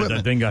substation equipment. I bet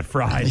that thing got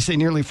fried. They say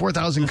nearly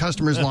 4,000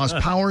 customers lost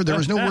power. There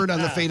was no word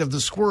on the fate of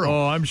the squirrel.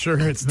 Oh, I'm sure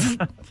it's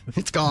not.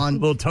 It's gone. A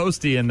little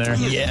toasty in there.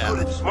 He is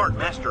a good, smart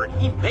master, and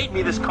he made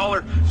me this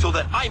collar so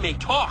that I may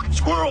talk.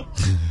 Squirrel!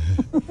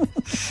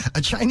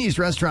 A Chinese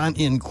restaurant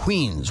in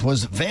Queens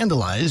was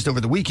vandalized over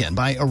the weekend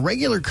by a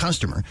regular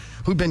customer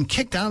who'd been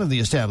kicked out of the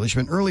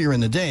establishment earlier in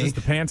the day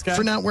the pants guy?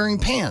 for not wearing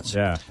pants.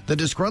 Yeah. The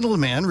disgruntled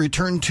man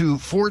returned to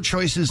 4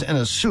 choices and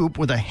a soup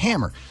with a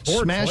hammer.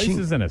 4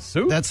 choices and a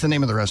soup? That's the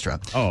name of the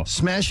restaurant. Oh.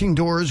 Smashing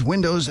doors,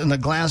 windows, and the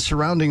glass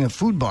surrounding a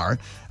food bar.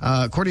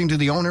 According to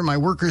the owner, my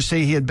workers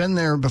say he had been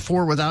there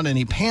before without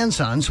any pants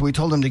on, so we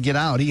told him to get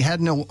out. He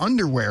had no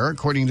underwear,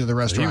 according to the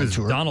restaurant He was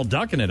tour. Donald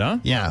Ducking it, huh?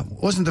 Yeah.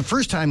 It wasn't the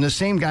first time this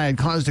same guy had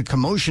caused a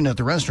commotion at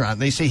the restaurant.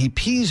 They say he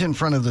pees in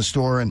front of the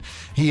store, and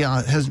he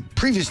has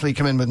previously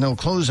come in with no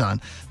clothes on.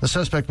 The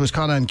suspect was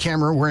caught on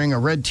camera wearing a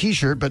red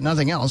T-shirt, but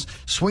nothing else,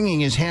 swinging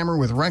his hammer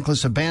with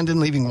reckless abandon,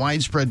 leaving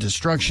widespread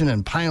destruction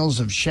and piles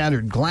of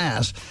shattered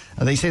glass.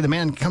 They say the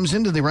man comes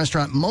into the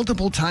restaurant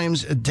multiple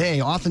times a day,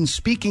 often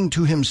speaking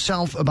to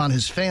himself about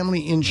his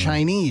family in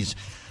Chinese.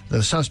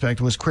 The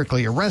suspect was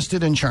quickly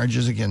arrested, and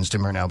charges against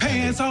him are now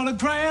pending. Pants on the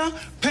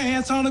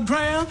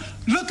ground,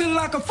 looking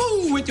like a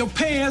fool with your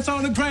pants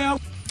on the ground.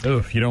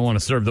 Oof, you don't want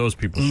to serve those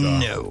people, Shaw.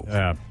 No.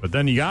 Yeah, but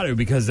then you got to,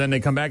 because then they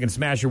come back and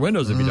smash your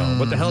windows if you don't.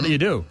 What the hell do you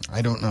do?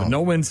 I don't know. A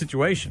no-win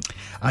situation.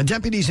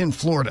 Deputies in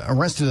Florida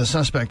arrested a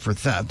suspect for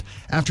theft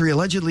after he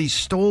allegedly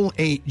stole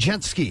a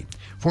jet ski.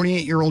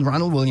 48-year-old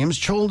Ronald Williams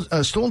stole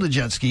the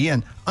jet ski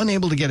and,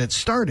 unable to get it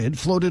started,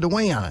 floated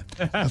away on it.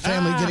 A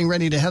family getting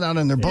ready to head out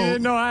on their boat. You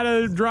didn't know how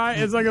to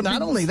drive. It's like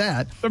Not only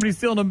that. Somebody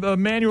stealing a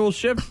manual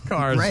shift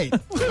cars. Right.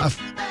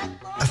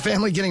 A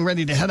family getting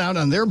ready to head out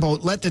on their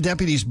boat let the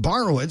deputies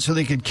borrow it so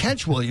they could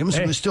catch Williams,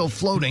 who was still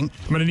floating.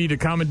 I'm going to need to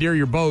commandeer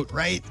your boat.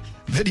 Right.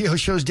 Video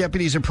shows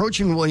deputies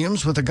approaching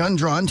Williams with a gun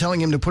drawn, telling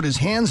him to put his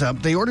hands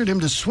up. They ordered him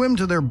to swim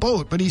to their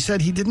boat, but he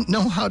said he didn't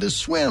know how to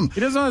swim. He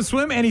doesn't know how to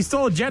swim, and he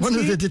stole a jet ski? One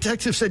of the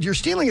detectives said, "You're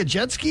stealing a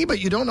jet ski, but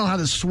you don't know how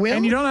to swim?"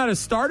 And you don't know how to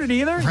start it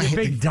either? Right. You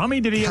big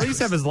dummy. Did he at least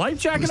have his life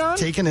jacket on?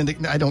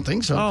 I don't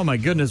think so. Oh, my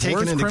goodness.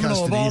 Worst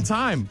criminal of all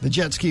time. The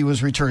jet ski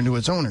was returned to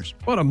its owners.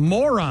 What a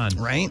moron.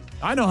 Right?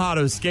 I know how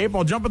to escape.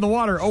 I'll jump in the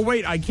water. Oh,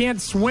 wait, I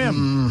can't swim.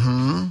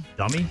 Mm-hmm.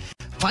 Dummy.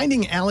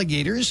 Finding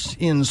alligators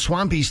in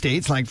swampy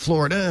states like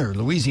Florida or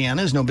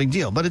Louisiana is no big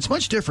deal, but it's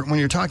much different when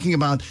you're talking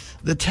about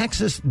the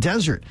Texas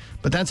desert.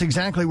 But that's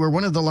exactly where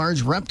one of the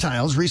large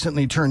reptiles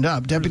recently turned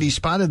up. Deputies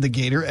spotted the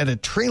gator at a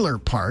trailer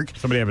park.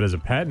 Somebody have it as a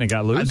pet and it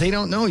got loose? They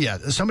don't know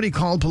yet. Somebody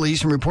called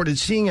police and reported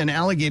seeing an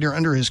alligator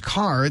under his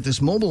car at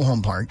this mobile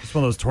home park. It's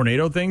one of those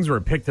tornado things where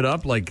it picked it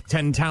up like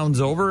 10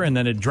 towns over and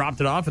then it dropped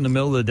it off in the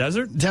middle of the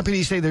desert?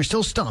 Deputies say they're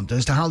still stumped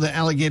as to how the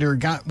alligator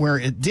got where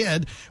it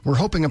did. We're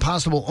hoping a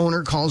possible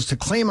owner calls to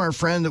claim our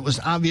friend that was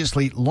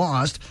obviously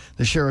lost,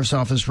 the sheriff's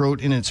office wrote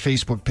in its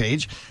Facebook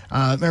page.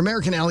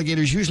 American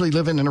alligators usually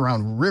live in and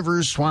around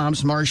rivers,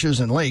 swamps, marshes,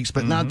 and lakes,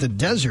 but not the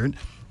desert.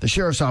 The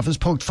sheriff's office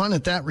poked fun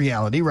at that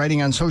reality,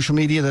 writing on social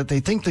media that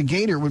they think the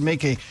gator would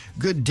make a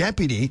good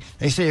deputy.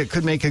 They say it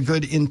could make a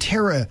good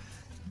interrogator.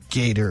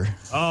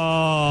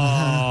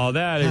 Oh,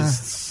 that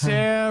is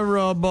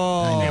terrible.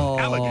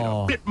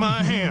 Alligator bit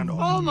my hand.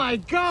 Oh, my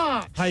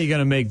God. How you going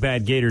to make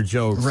bad gator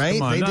jokes? Right?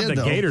 Come on, they not did, the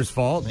though. gator's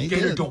fault.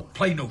 Gator don't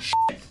play no shit.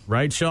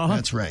 Right, Shaw?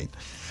 That's right.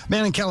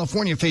 Man in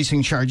California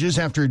facing charges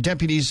after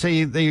deputies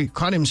say they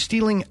caught him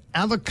stealing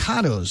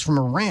avocados from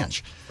a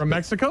ranch. From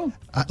Mexico?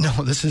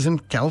 No, this is in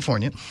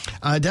California.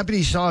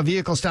 Deputies saw a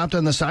vehicle stopped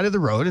on the side of the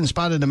road and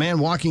spotted a man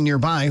walking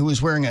nearby who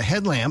was wearing a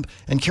headlamp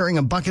and carrying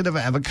a bucket of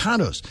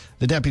avocados.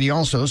 The deputy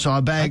also saw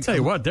a bag. I'll tell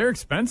you what, they're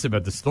expensive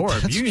at the store.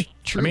 That's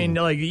true. I mean,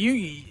 they're like,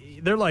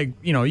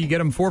 you get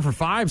them 4 for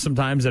 $5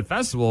 sometimes at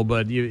festival,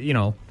 but you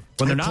know.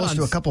 When they're not close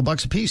to a couple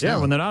bucks a piece. Yeah,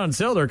 now. when they're not on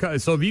sale,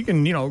 so if you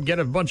can, get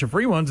a bunch of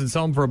free ones and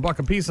sell them for $1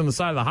 a piece on the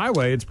side of the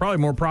highway, it's probably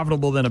more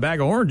profitable than a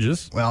bag of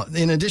oranges. Well,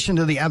 in addition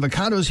to the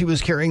avocados he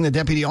was carrying, the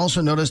deputy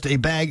also noticed a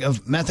bag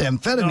of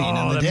methamphetamine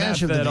on the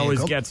dash of the vehicle.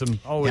 Always gets him.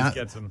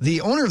 Gets him.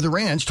 The owner of the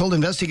ranch told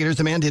investigators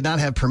the man did not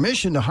have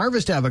permission to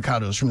harvest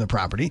avocados from the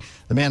property.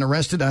 The man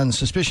arrested on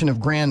suspicion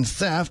of grand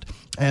theft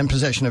and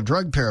possession of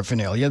drug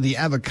paraphernalia. The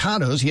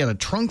avocados, he had a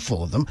trunk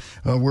full of them,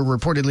 were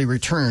reportedly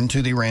returned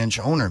to the ranch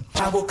owner.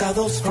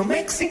 Avocados from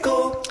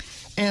Mexico.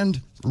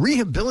 And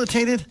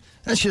rehabilitated?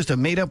 That's just a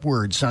made-up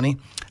word, Sonny.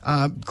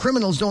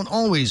 Criminals don't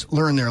always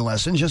learn their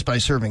lesson just by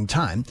serving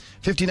time.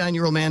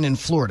 59-year-old man in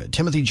Florida,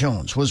 Timothy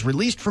Jones, was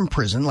released from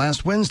prison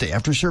last Wednesday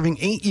after serving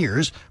 8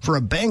 years for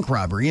a bank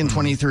robbery in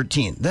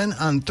 2013. Then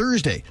on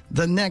Thursday,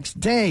 the next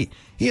day,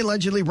 he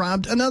allegedly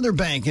robbed another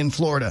bank in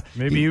Florida.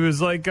 Maybe he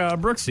was like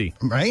Brooksy.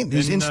 Right?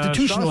 He's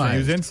institutionalized. He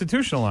was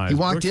institutionalized. He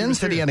walked in,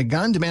 said he had a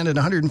gun, demanded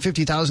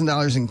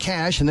 $150,000 in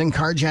cash, and then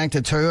carjacked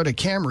a Toyota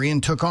Camry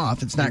and took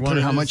off. It's not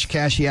clear how much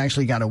cash he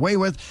actually got away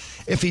with.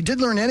 If he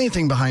did learn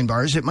anything behind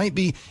bars, it might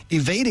be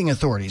evading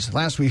authorities.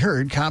 Last we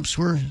heard, cops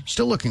were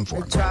still looking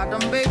for him.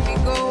 Tried to make me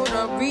go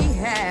to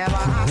rehab.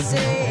 I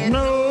said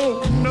no.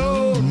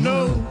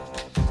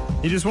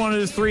 He just wanted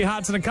his 3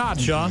 hots and a cot,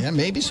 Shaw. Yeah,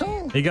 maybe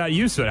so. He got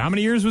used to it. How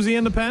many years was he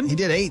in the pen? He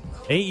did 8.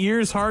 8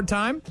 years, hard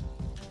time?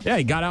 Yeah,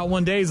 he got out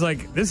one day. He's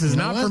like, this is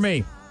not for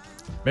me.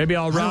 Maybe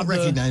I don't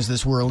recognize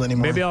this world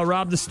anymore. Maybe I'll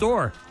rob the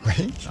store.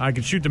 Right? I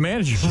could shoot the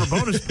manager for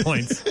bonus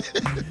points.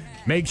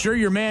 Make sure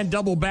your man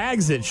double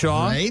bags it,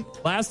 Shaw. Right?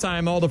 Last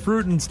time, all the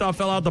fruit and stuff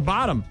fell out the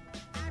bottom.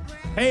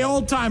 Hey,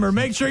 old timer,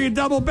 make sure you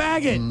double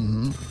bag it.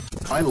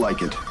 Mm-hmm. I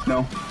like it.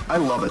 No, I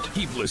love it.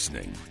 Keep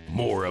listening.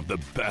 More of the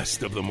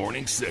best of the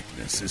morning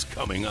sickness is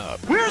coming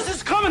up. Where's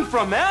this coming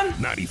from, man?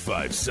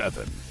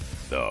 95.7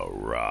 The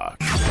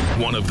Rock.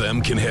 One of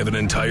them can have an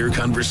entire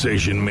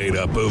conversation made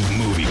up of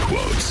movie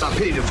quotes. I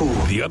pity the fool.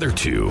 The other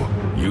two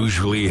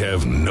usually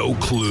have no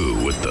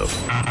clue what the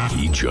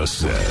he just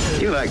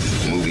said. You like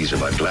movies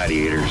about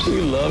gladiators? We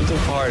love to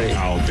party.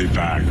 I'll be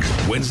back.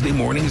 Wednesday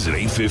mornings at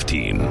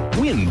 8:15.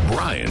 Win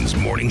Brian's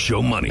Morning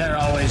Show money. They're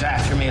always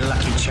after me,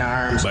 Lucky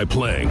Charms. By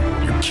playing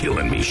You're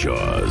Killing Me,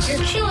 Shaws.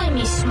 You're killing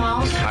me,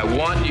 Smalls. I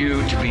want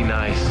you to be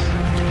nice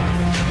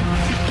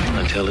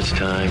until it's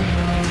time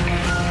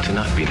to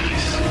not be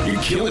nice.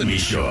 You're Killing Me,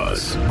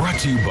 Shaws. Brought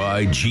to you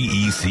by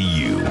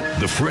GECU,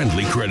 the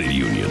friendly credit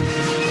union.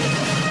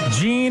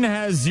 Gene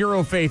has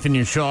zero faith in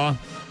you, Shaw.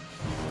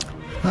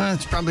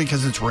 It's probably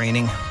because it's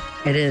raining.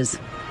 It is.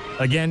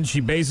 Again, she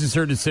bases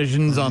her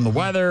decisions on the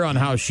weather, on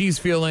how she's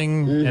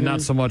feeling, and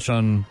not so much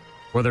on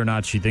whether or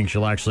not she thinks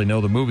she'll actually know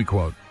the movie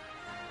quote.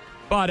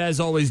 But as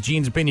always,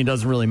 Gene's opinion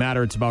doesn't really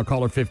matter. It's about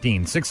caller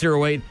 15.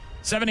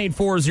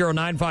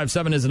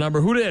 608-784-0957 is the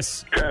number. Who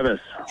dis? Travis.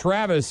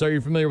 Travis, are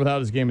you familiar with how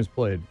this game is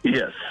played?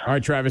 Yes. All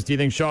right, Travis, do you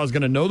think Shaw's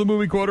going to know the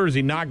movie quote, or is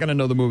he not going to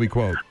know the movie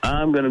quote?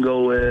 I'm going to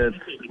go with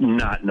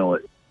not know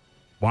it.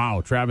 Wow,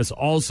 Travis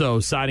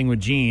also siding with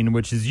Gene,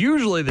 which is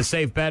usually the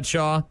safe bet,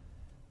 Shaw,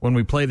 when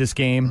we play this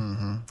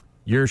game.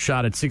 Your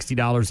shot at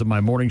 $60 of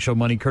my morning show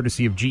money,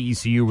 courtesy of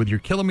GECU with Your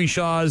Killing Me,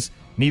 Shaws.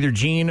 Neither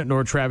Gene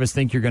nor Travis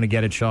think you're going to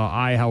get it, Shaw.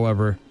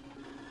 However,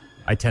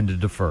 I tend to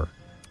defer.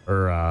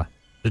 Or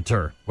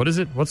deter. What is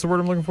it? What's the word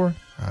I'm looking for?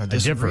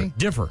 Disagree?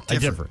 Differ. I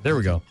differ. There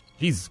we go.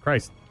 Jesus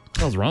Christ. What the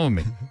hell's wrong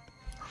with me?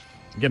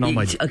 I'm getting all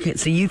my... Okay,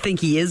 so you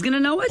think he is going to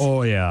know it?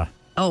 Oh, yeah.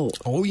 Oh,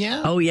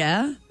 yeah? Oh,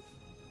 yeah?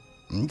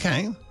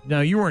 Okay. Now,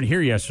 you weren't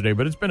here yesterday,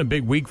 but it's been a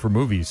big week for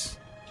movies.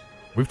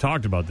 We've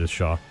talked about this,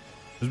 Shaw.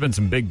 There's been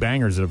some big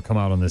bangers that have come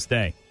out on this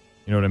day.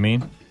 You know what I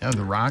mean? Yeah,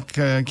 The Rock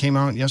came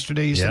out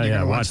yesterday. You said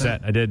I watched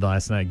that. I did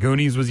last night.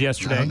 Goonies was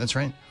yesterday. That's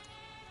right.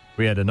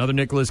 We had another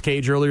Nicolas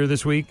Cage earlier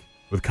this week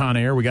with Con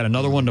Air. We got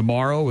another one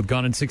tomorrow with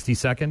Gone in 60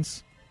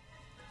 Seconds.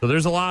 So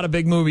there's a lot of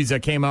big movies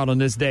that came out on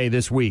this day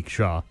this week,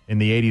 Shaw, in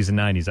the 80s and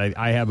 90s.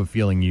 I have a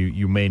feeling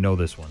you may know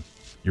this one.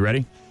 You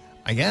ready?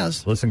 I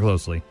guess. Listen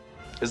closely.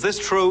 Is this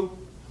true?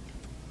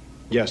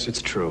 Yes,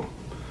 it's true.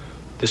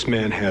 This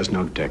man has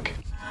no dick.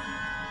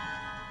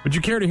 Would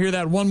you care to hear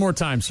that one more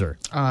time, sir?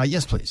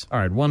 Yes, please. All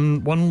right,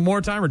 one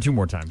more time or two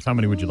more times? How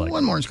many would you like?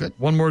 One more is good.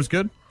 One more is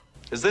good?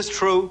 Is this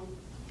true?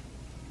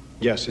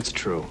 Yes, it's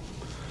true.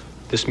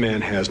 This man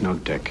has no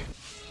dick.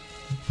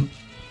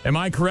 Am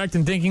I correct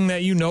in thinking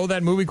that you know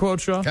that movie quote,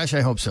 Shaw? Gosh,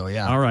 I hope so,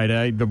 yeah. All right,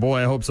 I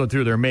hope so,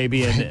 too. There may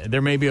be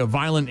a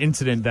violent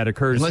incident that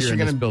occurs here in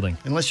this building.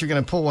 Unless you're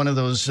going to pull one of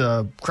those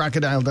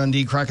Crocodile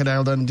Dundee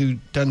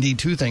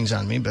 2 things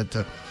on me, but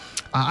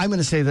I'm going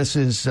to say this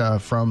is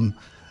from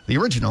the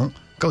original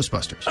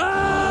Ghostbusters.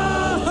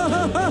 Oh!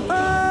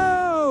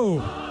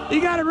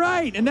 You got it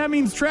right. And that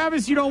means,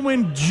 Travis, you don't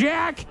win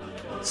jack.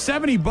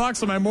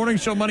 $70 on my morning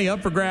show money up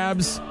for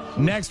grabs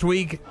next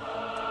week.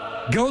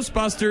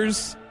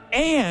 Ghostbusters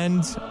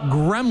and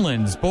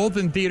Gremlins, both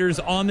in theaters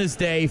on this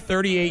day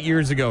 38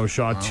 years ago,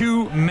 Shaw.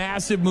 Two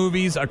massive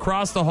movies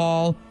across the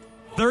hall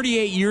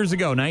 38 years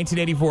ago,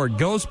 1984.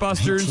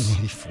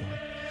 Ghostbusters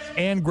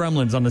and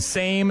Gremlins on the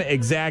same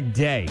exact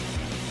day.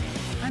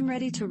 I'm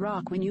ready to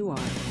rock when you are,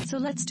 so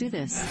let's do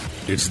this.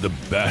 It's the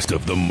best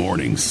of the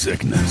morning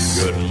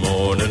sickness. Good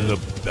morning.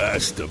 The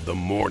best of the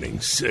morning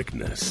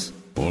sickness.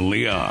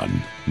 Only on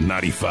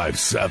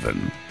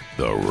 95.7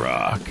 The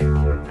Rock.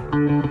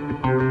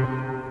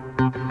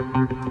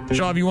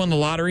 Shaw, have you won the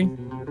lottery?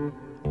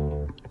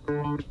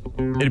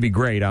 It'd be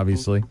great,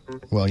 obviously.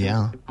 Well,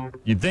 yeah.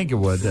 You'd think it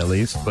would, at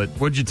least. But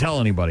would you tell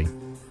anybody?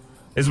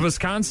 Is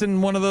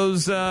Wisconsin one of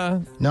those...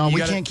 No,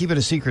 we can't keep it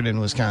a secret in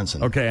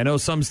Wisconsin. Okay, I know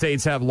some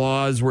states have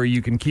laws where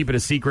you can keep it a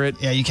secret.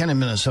 Yeah, you can in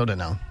Minnesota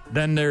now.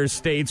 Then there's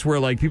states where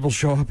like people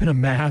show up in a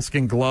mask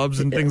and gloves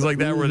and things like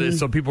that,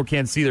 so people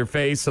can't see their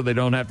face, so they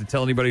don't have to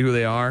tell anybody who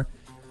they are.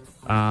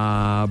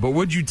 But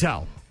would you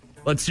tell?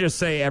 Let's just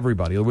say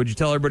everybody. Would you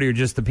tell everybody, or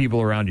just the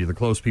people around you, the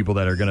close people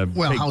that are going to...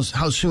 Well,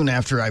 how soon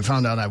after I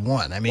found out I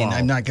won? I mean,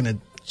 I'm not going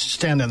to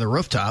stand on the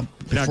rooftop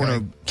before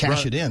I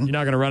cash it in. You're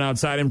not going to run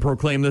outside and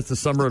proclaim this the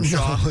summer of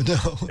Shaw?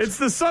 No. It's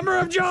the summer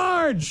of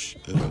George!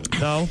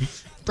 No?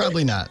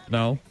 Probably not.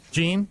 No?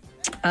 Gene?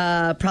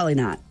 Probably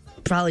not.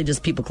 Probably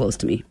just people close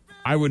to me.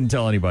 I wouldn't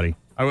tell anybody.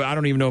 I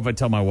don't even know if I'd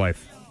tell my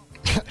wife.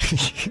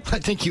 I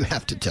think you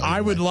have to tell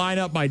I would line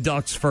up my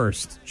ducks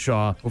first,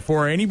 Shaw,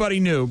 before anybody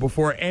knew,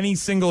 before any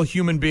single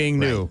human being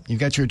knew.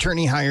 You've got your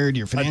attorney hired,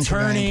 your financial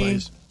guy in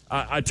place.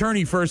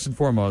 Attorney first and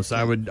foremost.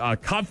 I would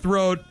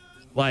cutthroat,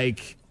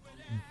 like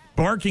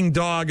barking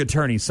dog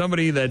attorney,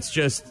 somebody that's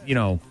just,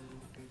 an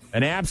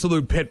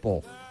absolute pit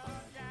bull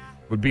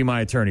would be my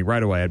attorney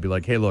right away. I'd be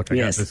like, hey, look, I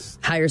got this.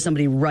 Hire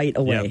somebody right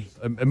away.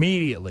 Yep,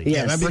 immediately.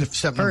 Yes. That'd be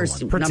step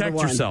first. Protect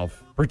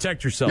yourself.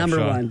 Protect yourself, Number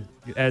Shaw. one.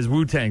 As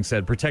Wu-Tang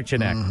said, protect your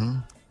neck.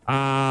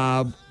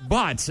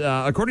 But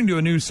according to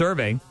a new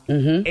survey,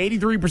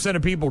 83%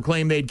 of people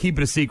claim they'd keep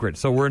it a secret.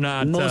 So we're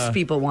not. Most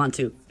people want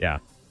to. Yeah,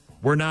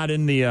 we're not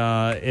in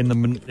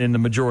the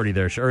majority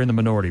there, or in the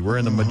minority. We're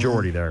in the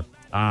majority there.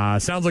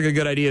 Sounds like a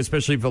good idea,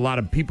 especially if a lot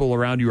of people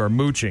around you are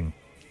mooching.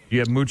 Do you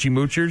have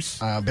moochers?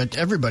 But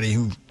everybody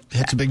who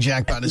hits a big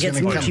jackpot is going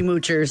to come.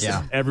 Moochers.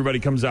 Yeah. Everybody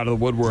comes out of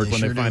the woodwork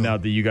when they find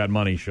out that you got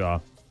money, Shaw.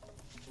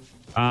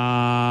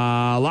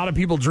 A lot of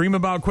people dream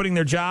about quitting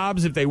their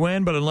jobs if they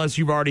win, but unless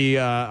you've already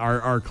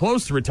are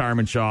close to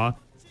retirement, Shaw,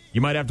 you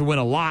might have to win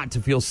a lot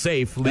to feel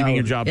safe leaving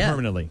your job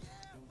permanently.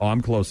 Oh,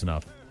 I'm close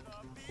enough.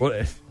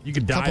 What you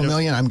could die? Couple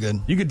million, I'm good.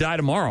 You could die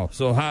tomorrow.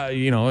 So how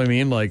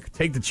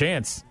take the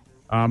chance.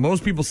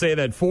 Most people say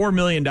that $4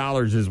 million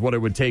is what it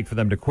would take for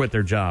them to quit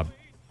their job.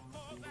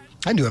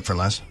 I'd do it for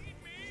less.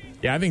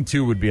 Yeah, I think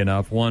 2 would be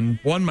enough. One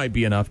might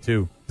be enough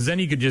too, because then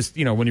you could just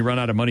when you run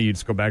out of money, you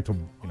just go back to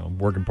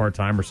working part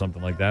time or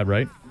something like that,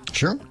 right?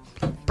 Sure.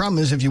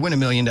 Problem is, if you win $1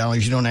 million,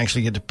 you don't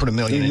actually get to put $1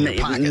 million in your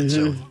pocket.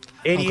 So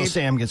Uncle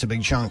Sam gets a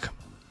big chunk.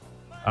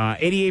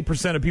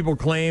 88% of people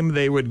claim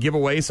they would give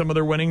away some of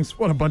their winnings.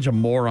 What a bunch of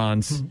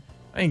morons.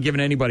 I ain't giving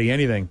anybody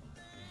anything.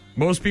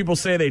 Most people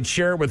say they'd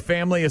share it with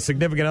family, a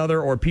significant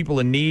other, or people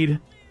in need.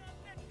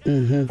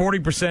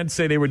 40%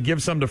 say they would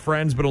give some to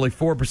friends, but only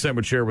 4%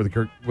 would share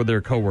it with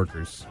their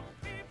coworkers.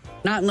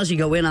 Not unless you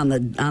go in on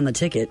the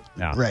ticket.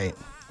 No. Right.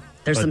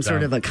 There's some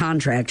sort of a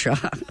contract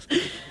shop.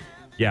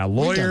 Yeah,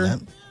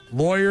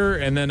 lawyer,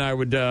 and then I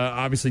would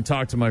obviously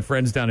talk to my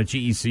friends down at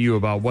GECU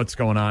about what's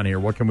going on here.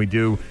 What can we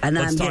do? And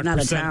then I'm getting out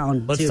of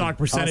town. Let's talk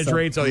percentage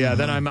rates. Oh yeah,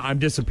 then I'm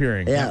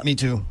disappearing. Yeah, me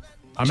too.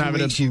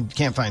 You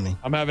can't find me.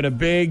 I'm having a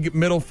big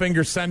middle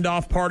finger send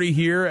off party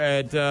here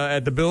at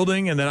the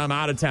building, and then I'm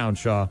out of town,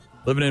 Shaw.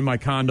 Living in my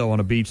condo on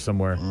a beach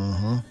somewhere.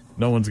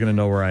 No one's gonna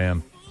know where I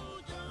am.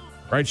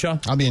 Right, Shaw?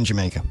 I'll be in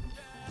Jamaica.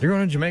 You're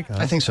going to Jamaica?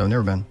 Huh? I think so.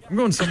 Never been. I'm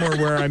going somewhere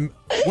where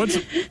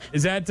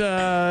is that?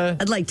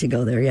 I'd like to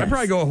go there, yes. I'd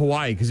probably go to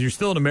Hawaii because you're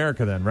still in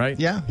America then, right?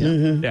 Yeah.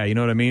 Yeah, you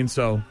know what I mean?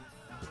 So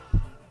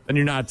then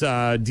you're not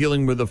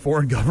dealing with a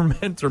foreign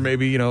government or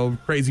maybe,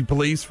 crazy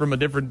police from a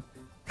different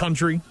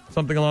country,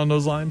 something along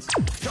those lines.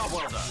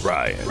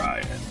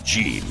 Ryan,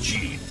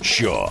 Gene,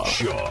 Shaw.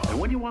 And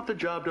when you want the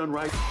job done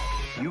right,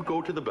 you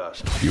go to the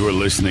best. You're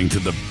listening to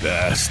the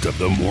best of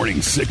the Morning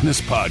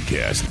Sickness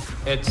Podcast.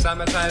 It's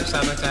summertime,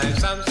 summertime.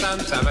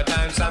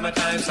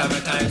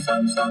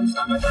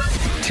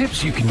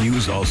 Tips you can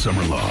use all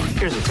summer long.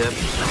 Here's a tip.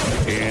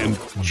 And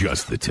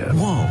just the tip.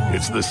 Whoa.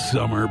 It's the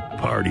summer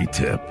party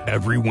tip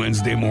every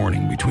Wednesday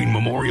morning between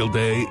Memorial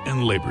Day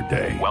and Labor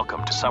Day.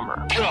 Welcome to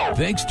summer.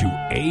 Thanks to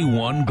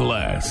A1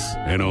 Glass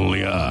and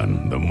only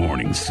on the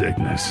Morning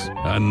Sickness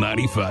on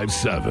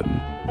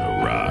 95.7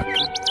 The Rock.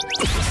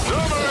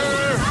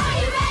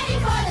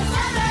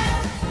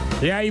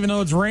 Yeah, even though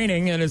it's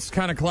raining and it's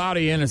kind of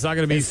cloudy and it's not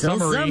going to be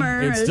summery.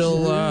 Summer. It's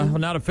still,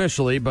 not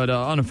officially, but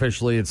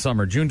unofficially it's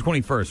summer. June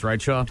 21st,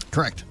 right, Shaw?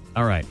 Correct.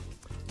 All right.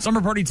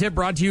 Summer Party Tip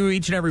brought to you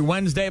each and every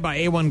Wednesday by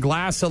A1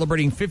 Glass,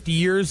 celebrating 50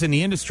 years in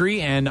the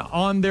industry. And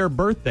on their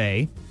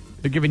birthday,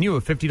 they're giving you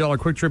a $50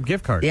 Quick Trip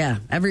gift card. Yeah,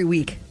 every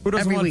week. Who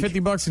doesn't want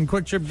 $50 in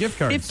Quick Trip gift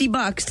cards?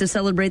 $50 to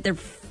celebrate their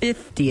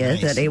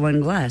 50th at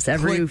A1 Glass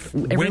every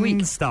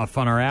week. Stuff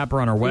on our app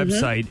or on our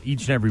website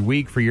each and every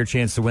week for your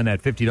chance to win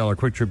that $50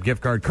 Quick Trip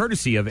gift card,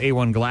 courtesy of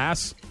A1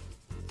 Glass.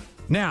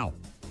 Now,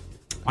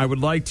 I would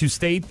like to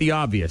state the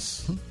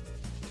obvious.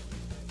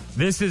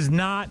 This is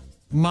not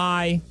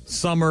my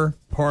summer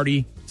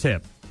party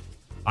tip.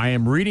 I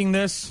am reading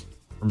this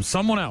from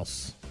someone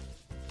else.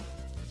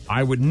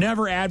 I would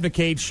never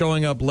advocate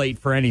showing up late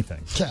for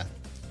anything. Yeah.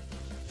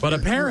 But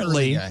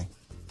apparently,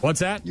 what's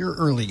that? You're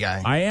early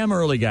guy. I am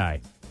early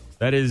guy.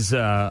 That is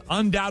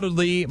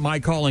undoubtedly my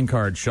calling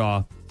card,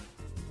 Shaw.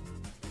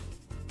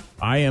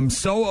 I am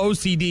so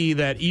OCD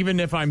that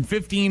even if I'm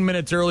 15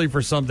 minutes early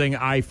for something,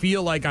 I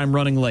feel like I'm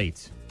running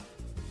late.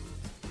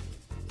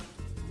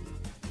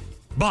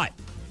 But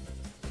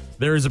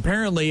there is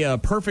apparently a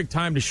perfect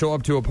time to show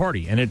up to a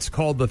party, and it's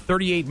called the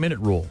 38-minute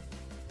rule.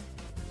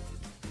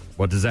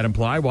 What does that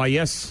imply? Why,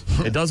 yes,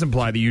 it does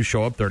imply that you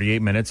show up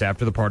 38 minutes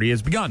after the party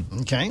has begun.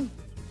 Okay.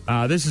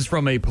 This is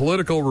from a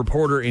political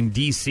reporter in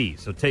D.C.,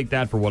 so take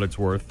that for what it's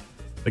worth.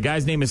 The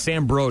guy's name is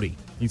Sam Brody.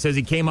 He says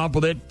he came up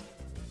with it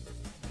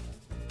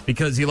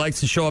because he likes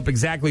to show up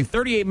exactly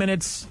 38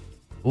 minutes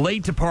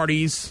late to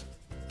parties.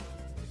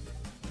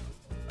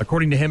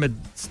 According to him,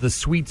 it's the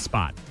sweet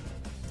spot.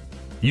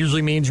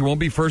 Usually means you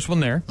won't be first one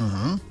there.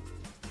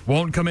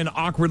 Won't come in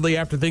awkwardly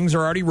after things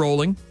are already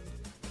rolling.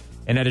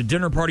 And at a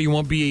dinner party, you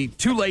won't be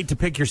too late to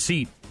pick your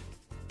seat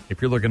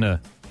if you're looking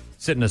to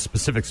sit in a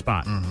specific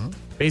spot.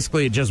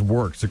 Basically, it just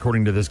works,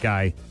 according to this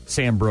guy,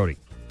 Sam Brody.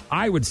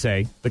 I would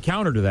say the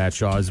counter to that,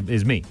 Shaw,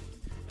 is me.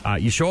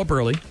 You show up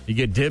early. You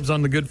get dibs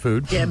on the good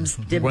food. Dibs.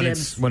 When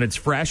it's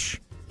fresh,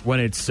 when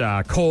it's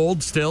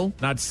cold still,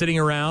 not sitting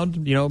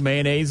around,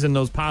 mayonnaise and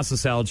those pasta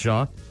salads,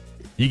 Shaw.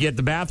 You get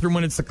the bathroom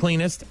when it's the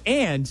cleanest,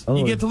 and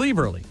you get to leave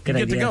early. You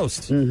get to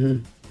ghost.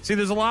 See,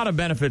 there's a lot of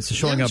benefits to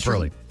showing up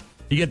early.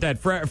 You get that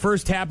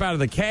first tap out of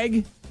the keg.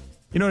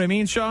 You know what I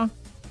mean, Shaw?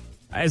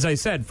 As I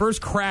said,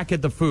 first crack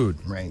at the food.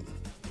 Right.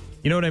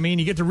 You know what I mean?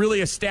 You get to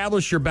really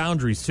establish your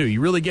boundaries, too.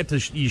 You really get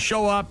to, you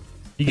show up,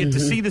 you get to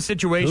see the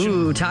situation.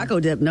 Ooh, taco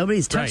dip.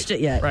 Nobody's touched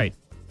it yet. Right.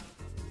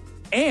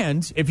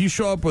 And if you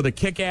show up with a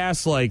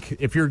kick-ass,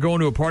 like if you're going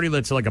to a party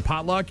that's like a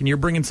potluck and you're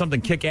bringing something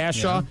kick-ass,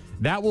 Shaw,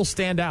 that will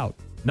stand out.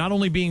 Not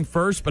only being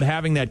first, but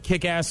having that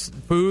kick-ass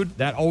food,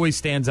 that always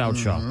stands out,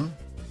 Shaw.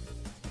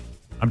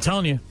 I'm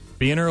telling you,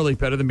 being early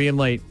better than being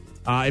late.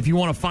 If you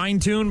want to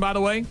fine-tune, by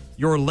the way,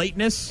 your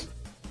lateness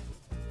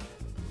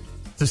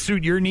to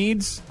suit your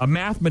needs, a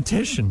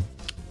mathematician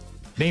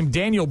named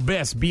Daniel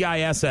Biss,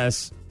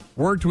 B-I-S-S,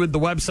 worked with the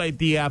website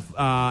The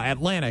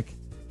Atlantic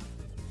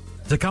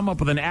to come up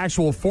with an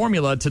actual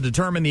formula to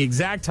determine the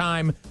exact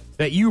time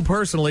that you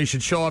personally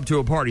should show up to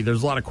a party.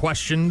 There's a lot of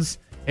questions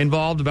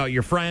involved about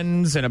your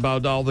friends and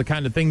about all the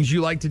kind of things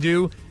you like to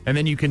do, and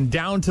then you can,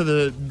 down to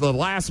the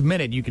last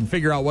minute, you can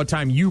figure out what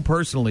time you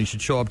personally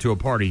should show up to a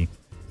party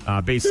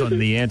based on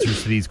the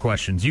answers to these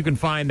questions. You can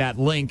find that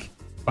link,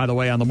 by the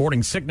way, on the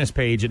Morning Sickness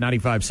page at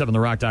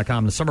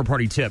 957therock.com. The summer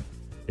party tip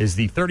is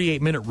the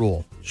 38-minute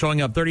rule.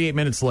 Showing up 38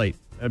 minutes late.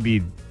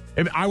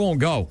 I won't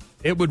go.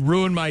 It would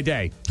ruin my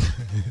day.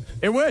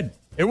 It would.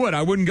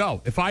 I wouldn't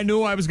go. If I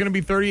knew I was going to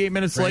be 38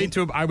 minutes late,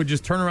 I would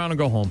just turn around and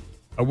go home.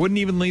 I wouldn't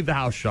even leave the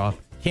house, Shaw.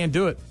 Can't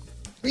do it.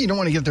 Well, you don't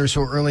want to get there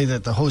so early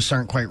that the hosts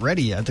aren't quite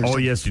ready yet.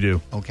 Yes, you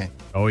do. Okay.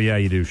 Oh, yeah,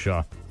 you do,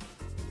 Shaw.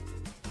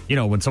 You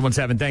know, when someone's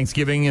having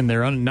Thanksgiving and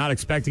they're not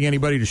expecting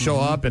anybody to show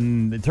up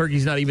and the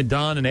turkey's not even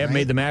done and they haven't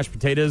made the mashed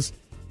potatoes,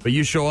 but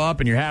you show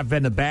up and you're half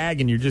in the bag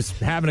and you're just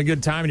having a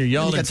good time and you're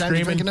yelling and screaming.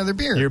 You got time to drink another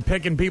beer. You're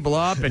picking people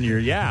up and you're,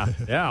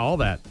 all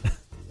that.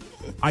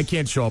 I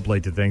can't show up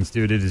late to things,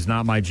 dude. It is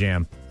not my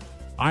jam.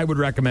 I would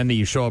recommend that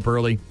you show up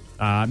early.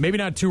 Maybe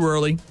not too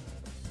early.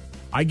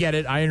 I get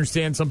it. I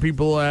understand some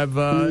people have,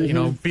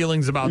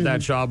 feelings about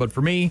that, Shaw. But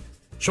for me,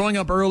 showing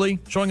up early,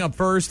 showing up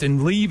first,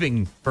 and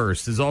leaving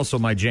first is also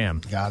my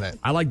jam. Got it.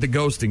 I like the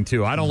ghosting,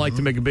 too. I don't like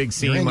to make a big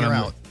scene when I'm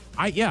out.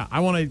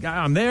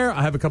 I'm there.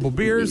 I have a couple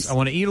beers. I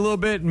want to eat a little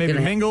bit, maybe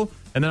mingle,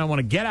 and then I want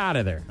to get out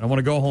of there. I want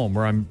to go home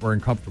where I'm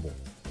uncomfortable.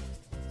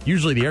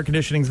 Usually the air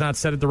conditioning's not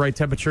set at the right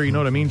temperature. You know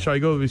what I mean? Shall I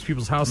go to these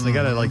people's house and they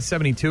got it like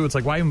 72? It's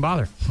like, why even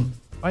bother?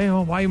 Why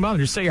even bother?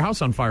 Just set your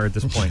house on fire at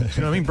this point.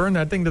 You know what I mean? Burn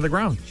that thing to the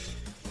ground.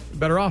 You're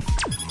better off.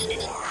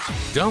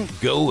 Don't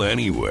go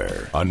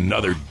anywhere.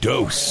 Another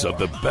dose of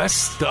the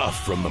best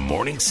stuff from the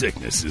Morning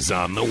Sickness is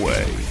on the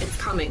way. It's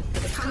coming.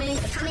 It's coming.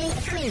 It's coming.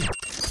 It's coming.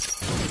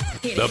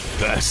 The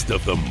best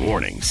of the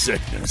Morning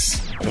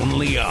Sickness.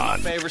 Only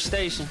on favorite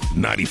station.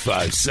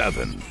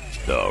 95.7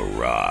 The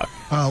Rock.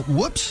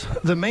 Whoops.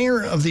 The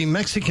mayor of the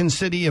Mexican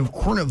city of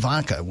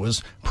Cuernavaca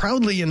was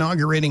proudly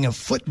inaugurating a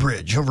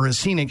footbridge over a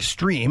scenic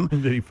stream.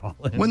 Did he fall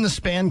in? When the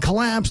span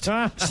collapsed,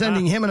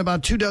 sending him and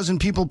about 24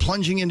 people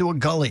plunging into a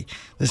gully.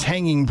 This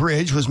hanging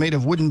bridge was made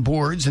of wooden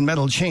boards and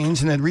metal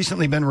chains and had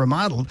recently been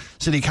remodeled.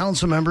 City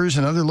council members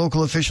and other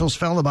local officials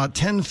fell about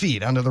 10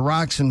 feet onto the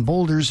rocks and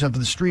boulders of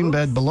the stream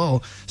bed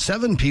below.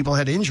 7 people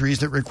had injuries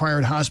that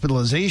required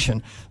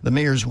hospitalization. The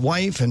mayor's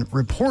wife and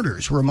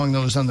reporters were among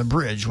those on the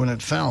bridge when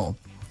it fell.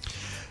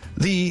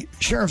 The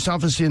sheriff's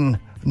office in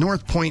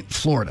North Point,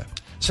 Florida,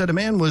 said a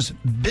man was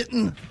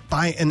bitten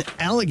by an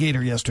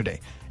alligator yesterday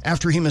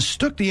after he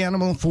mistook the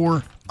animal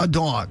for a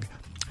dog.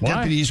 Why?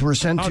 Deputies were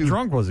sent How to... How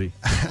drunk was he?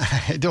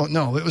 I don't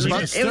know. It was in a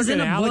bush,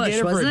 wasn't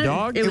it?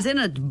 Dog? It was in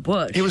a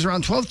bush. It was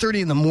around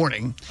 12:30 in the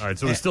morning. All right,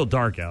 so it was still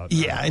dark out.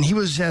 Yeah, and he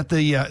was at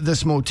the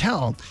this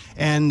motel,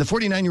 and the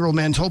 49-year-old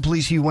man told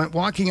police he went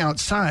walking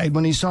outside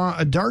when he saw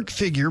a dark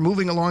figure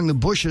moving along the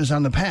bushes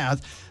on the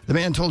path. The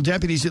man told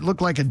deputies it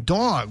looked like a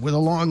dog with a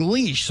long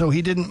leash, so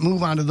he didn't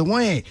move out of the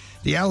way.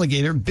 The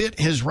alligator bit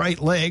his right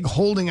leg,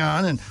 holding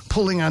on and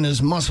pulling on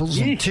his muscles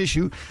and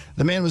tissue.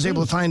 The man was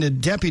able to find a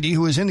deputy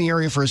who was in the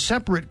area for a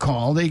separate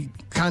call. They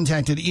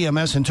contacted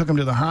EMS and took him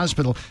to the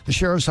hospital. The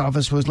sheriff's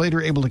office was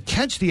later able to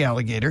catch the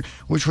alligator,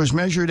 which was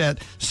measured at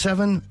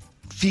 7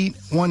 feet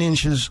 1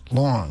 inches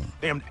long.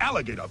 Damn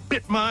alligator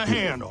bit my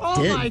hand off.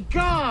 Oh, my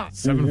God.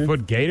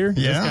 7-foot gator?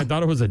 Yeah. This guy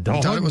thought it was a dog?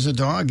 He thought it was a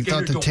dog. He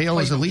thought the tail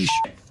was a leash.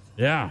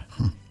 Yeah.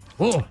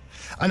 Whoa.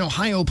 An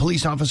Ohio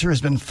police officer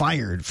has been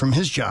fired from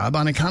his job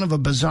on account of a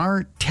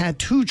bizarre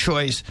tattoo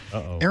choice.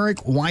 Eric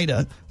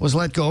Wida was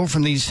let go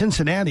from the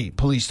Cincinnati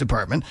Police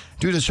Department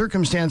due to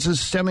circumstances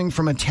stemming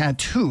from a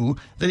tattoo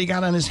that he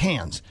got on his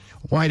hands.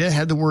 Wida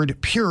had the word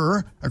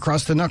pure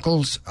across the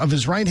knuckles of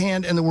his right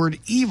hand and the word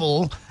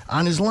evil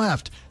on his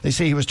left. They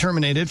say he was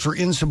terminated for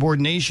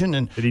insubordination.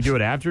 And did he do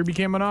it after he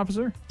became an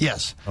officer?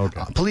 Yes.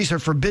 Okay. Police are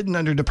forbidden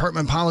under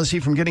department policy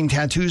from getting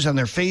tattoos on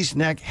their face,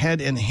 neck, head,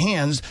 and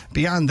hands.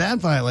 Beyond that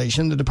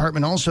violation, the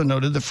department also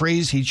noted the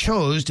phrase he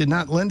chose did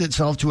not lend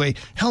itself to a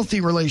healthy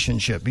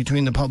relationship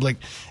between the public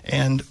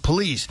and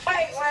police. Wait,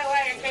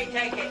 I can't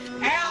take it.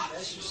 Out!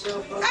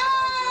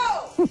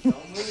 Ow!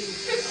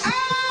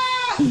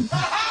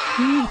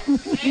 Ow!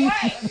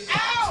 Wait,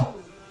 ow!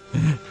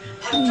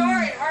 I'm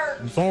sorry, it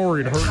hurts. I'm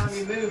sorry, it hurts. Every time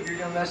you move, you're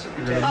gonna mess up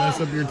your tattoo. You're gonna mess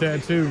up your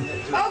tattoo.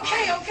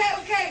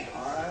 Okay.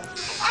 All right.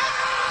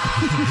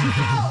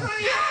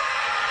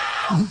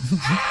 Ow!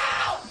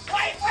 Ow!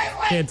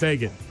 Wait. Can't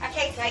take it. I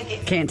can't take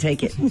it. Can't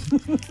take it.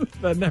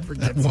 That never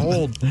gets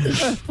old.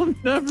 That'll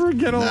never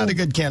get old. Not a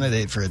good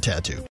candidate for a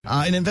tattoo.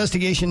 An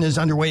investigation is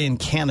underway in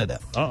Canada.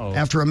 Uh-oh.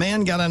 After a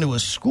man got onto a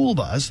school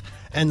bus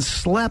and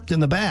slept in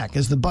the back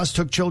as the bus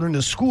took children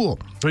to school.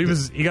 So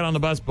he got on the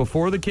bus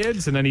before the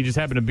kids, and then he just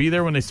happened to be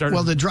there when they started?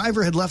 Well, the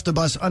driver had left the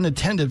bus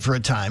unattended for a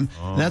time.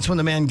 And that's when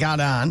the man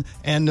got on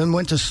and then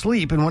went to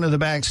sleep in one of the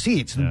back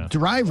seats. The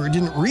driver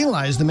didn't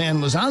realize the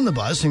man was on the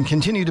bus and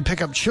continued to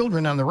pick up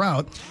children on the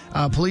route.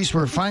 Police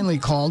were finally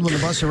called when the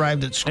bus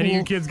arrived at school. Any of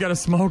you kids got a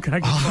smoke? I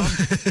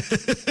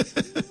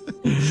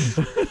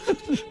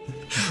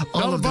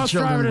Tell the bus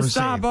driver to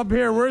stop up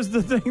here. Where's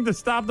the thing to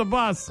stop the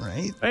bus?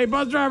 Right. Hey,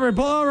 bus driver,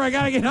 pull over. I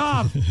got to get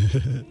off.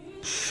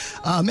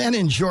 A man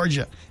in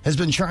Georgia has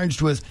been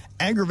charged with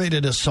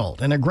aggravated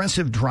assault and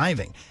aggressive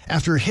driving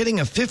after hitting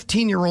a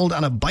 15-year-old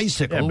on a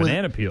bicycle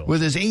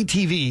with his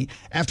ATV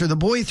after the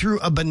boy threw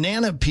a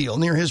banana peel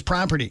near his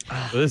property.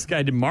 So this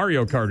guy did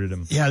Mario Karted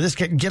him. Yeah, this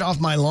get off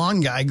my lawn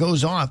guy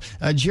goes off.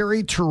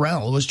 Jerry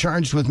Terrell was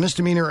charged with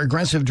misdemeanor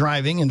aggressive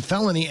driving and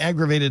felony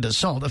aggravated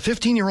assault. A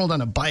 15-year-old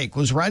on a bike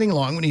was riding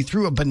along when he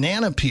threw a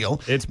banana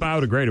peel. It's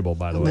biodegradable,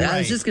 by the way. I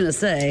was just going to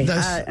say.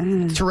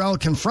 Terrell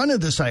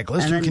confronted the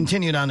cyclist who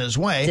continued on his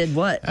way. Did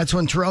what? That's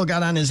when Terrell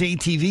got on his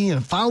ATV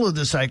and followed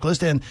the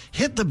cyclist and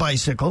hit the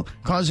bicycle,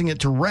 causing it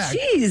to wreck.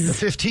 Jeez.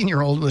 The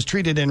 15-year-old was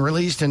treated and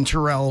released, and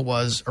Terrell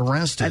was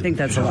arrested. I think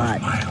that's a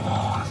lot.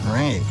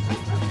 Right.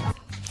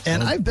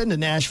 And I've been to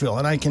Nashville,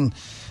 and I can...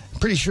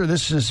 Pretty sure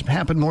this has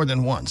happened more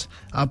than once.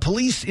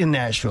 Police in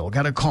Nashville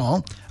got a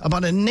call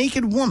about a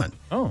naked woman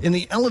in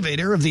the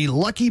elevator of the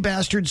Lucky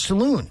Bastard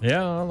Saloon.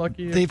 Yeah,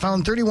 lucky. They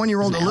found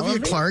 31-year-old Olivia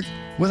Clark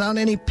without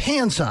any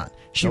pants on.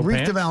 She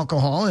reeked of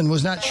alcohol and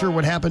was not sure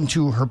what happened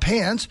to her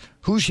pants,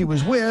 who she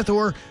was with,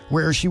 or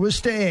where she was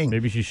staying.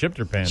 Maybe she shipped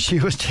her pants. She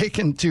was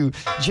taken to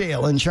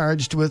jail and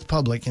charged with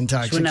public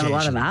intoxication. She wouldn't have a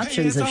lot of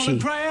options if she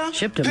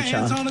shipped them,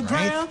 Pants on the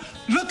ground,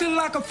 looking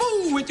like a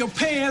fool with your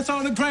pants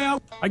on the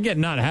ground. I get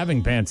not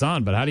having pants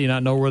on, but how do you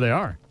not know where they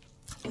are?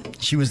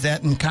 She was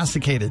that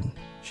intoxicated.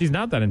 She's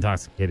not that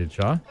intoxicated,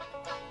 Shaw.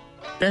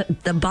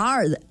 The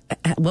bar,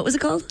 what was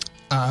it called?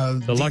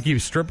 The Lucky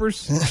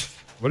Strippers?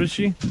 What is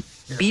she?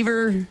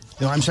 Beaver.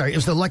 No, I'm sorry. It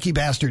was the Lucky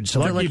Bastards. The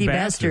Lucky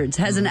Bastards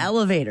has an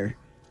elevator.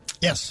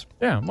 Yes.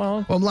 Yeah,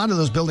 well, a lot of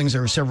those buildings,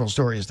 there were several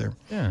stories there.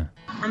 Yeah.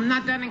 I'm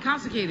not that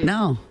intoxicated.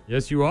 No.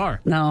 Yes, you are.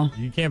 No.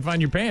 You can't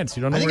find your pants.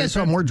 You don't know I think where I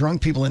saw more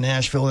drunk people in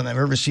Nashville than I've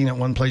ever seen at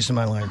one place in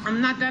my life.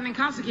 I'm not that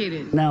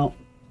intoxicated. No.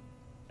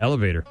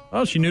 Elevator.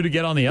 Oh, she knew to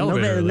get on the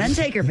elevator. No better than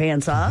take her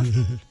pants off.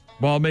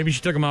 Well, maybe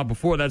she took them out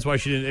before. That's why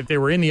she didn't. If they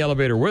were in the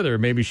elevator with her,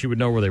 maybe she would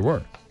know where they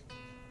were.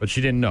 But she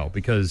didn't know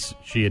because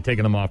she had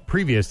taken them off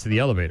previous to the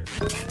elevator.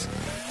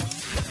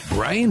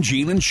 Brian,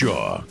 Gene, and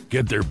Shaw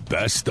get their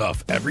best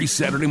stuff every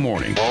Saturday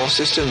morning. All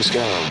systems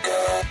go.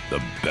 The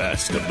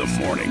best of the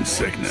morning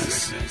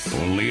sickness.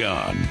 Only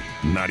on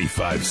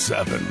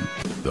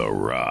 95.7 The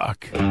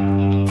Rock.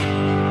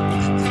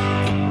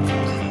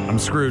 I'm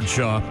screwed,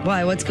 Shaw.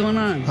 Why? What's going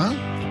on? Huh?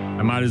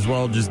 I might as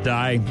well just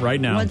die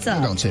right now. What's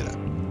up? Don't say that.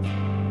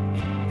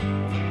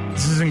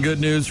 This isn't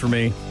good news for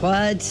me.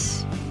 What?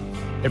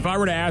 If I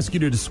were to ask you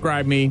to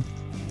describe me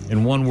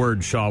in one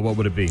word, Shaw, what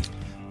would it be?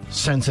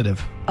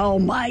 Sensitive. Oh,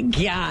 my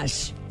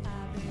gosh.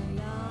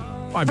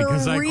 Why?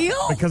 For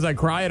real? Because I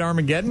cry at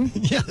Armageddon?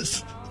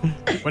 Yes.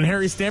 When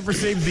Harry Stamper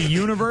saves the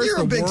universe,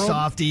 You're a big world?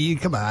 softy.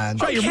 Come on.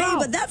 Shut your Okay, mouth.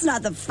 but that's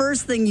not the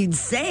first thing you'd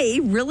say,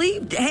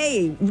 really.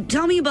 Hey,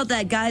 tell me about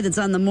that guy that's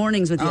on the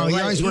mornings with you. Oh, he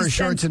always wears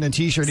shorts and a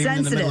T-shirt even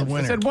in the middle of I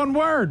winter. said one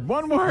word,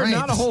 Right.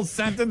 not a whole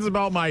sentence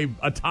about my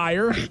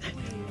attire.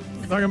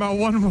 Talking about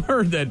one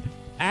word that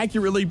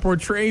accurately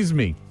portrays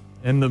me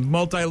and the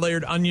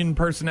multi-layered onion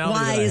personality.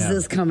 Why that I is have.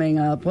 this coming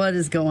up? What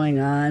is going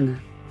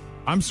on?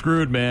 I'm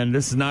screwed, man.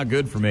 This is not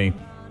good for me.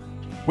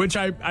 Which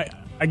I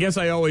guess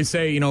I always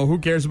say, who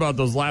cares about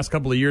those last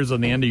couple of years on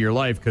the end of your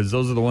life? Because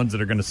those are the ones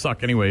that are going to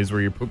suck anyways,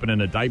 where you're pooping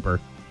in a diaper.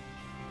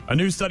 A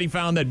new study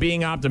found that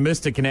being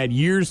optimistic can add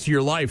years to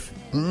your life.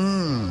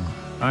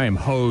 I am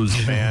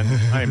hosed, man.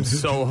 I am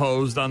so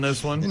hosed on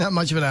this one. You're not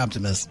much of an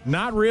optimist.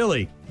 Not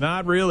really,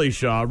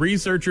 Shaw.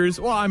 Researchers,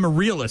 I'm a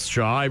realist,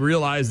 Shaw. I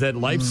realize that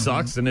life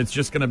sucks and it's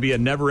just going to be a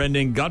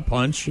never-ending gut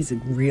punch. He's a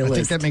realist. I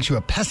think that makes you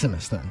a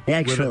pessimist then.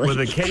 Actually.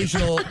 With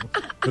occasional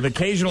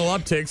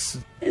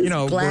upticks, His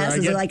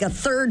glasses are like a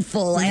third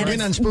full. When you've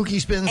been on spooky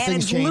spins, and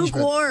things it's change.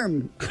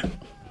 lukewarm.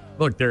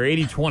 Look, they're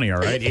 80-20,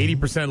 all right?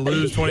 80%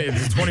 lose, 20.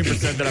 It's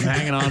 20% that I'm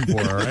hanging on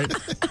for, all right?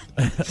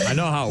 I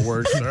know how it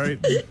works, all right?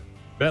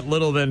 Bet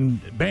little,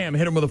 then bam,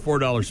 hit them with a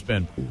 $4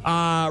 spin.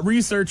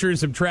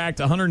 Researchers have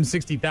tracked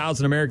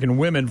 160,000 American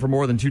women for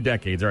more than 2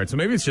 decades. All right, so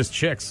maybe it's just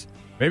chicks.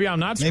 Maybe I'm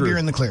not screwed. Maybe you're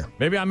in the clear.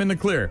 Maybe I'm in the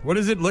clear. What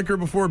is it? Liquor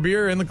before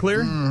beer, in the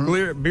clear?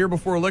 Beer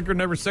before liquor,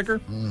 never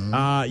sicker?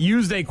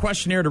 Used a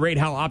questionnaire to rate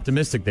how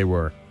optimistic they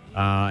were.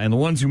 And the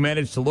ones who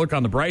managed to look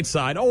on the bright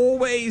side,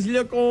 always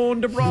look on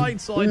the bright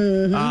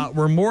side,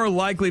 were more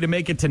likely to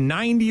make it to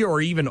 90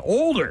 or even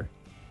older.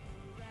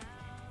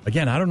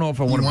 Again, I don't know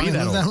if I want to be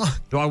that old.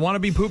 Do I want to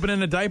be pooping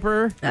in a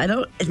diaper? I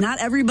don't. Not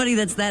everybody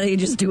that's that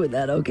age is doing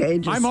that. Okay,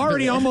 I'm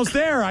already almost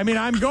there. I mean,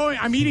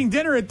 I'm eating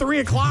dinner at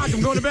 3:00.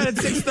 I'm going to bed at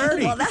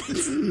 6:30. Well,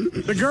 that's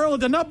the girl at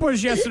the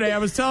Nutbush yesterday. I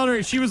was telling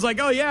her, she was like,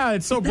 "Oh yeah,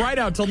 it's so bright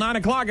out till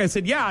 9:00." I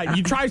said, "Yeah,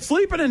 you try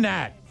sleeping in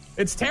that.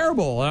 It's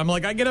terrible." And I'm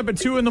like, "I get up at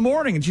 2 a.m,"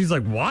 and she's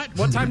like, "What?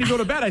 What time do you go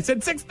to bed?" I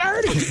said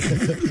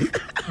 6:30.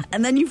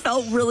 And then you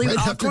felt really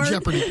awkward.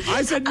 Jeopardy.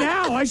 I said,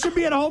 "Now I should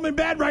be at home in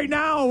bed right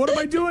now. What am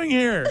I doing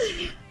here?"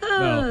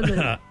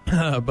 No.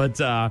 But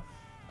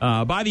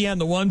by the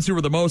end, the ones who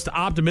were the most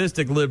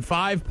optimistic lived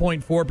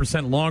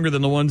 5.4% longer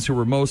than the ones who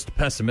were most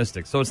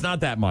pessimistic. So it's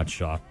not that much,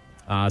 Shaw.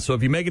 So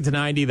if you make it to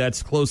 90,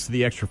 that's close to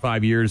the extra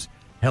 5 years,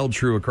 held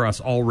true across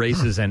all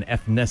races and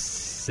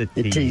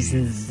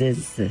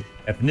ethnicities.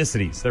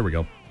 Ethnicities. There we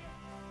go.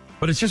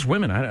 But it's just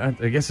women. I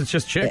guess it's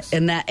just chicks.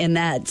 In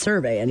that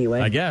survey,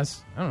 anyway. I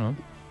guess. I don't know.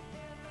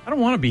 I don't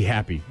want to be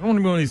happy. I don't want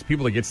to be one of these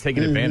people that gets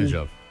taken advantage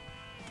of.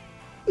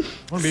 I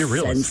want to be a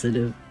realist.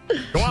 Sensitive.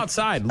 Go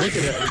outside. Look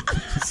at it.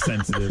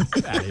 Sensitive.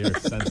 Get out of here.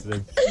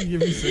 Sensitive.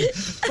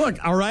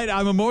 Look, all right,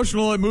 I'm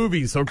emotional at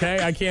movies,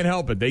 okay? I can't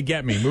help it. They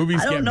get me.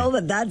 Movies get me. I don't know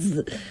that that's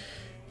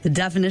the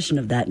definition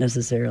of that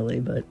necessarily,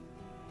 but...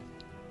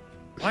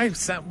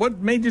 What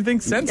made you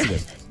think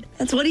sensitive?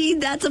 That's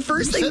the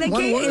first thing that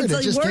came. It's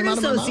like word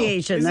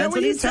association. That's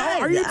what he's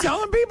saying. Are you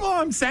telling people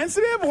I'm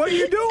sensitive? What are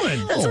you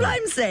doing? That's what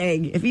I'm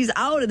saying. If he's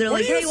out and they're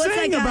like, "Hey, what's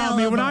that guy about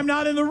me when I'm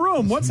not in the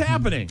room? What's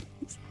happening?"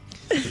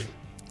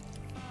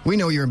 We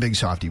know you're a big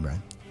softie,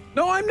 Brian.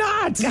 No, I'm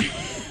not.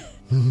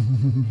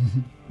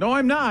 No,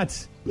 I'm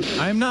not.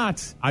 I'm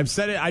not. I've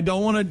said it. I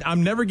don't want to.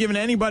 I'm never giving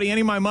anybody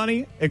any of my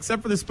money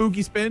except for the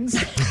spooky spins.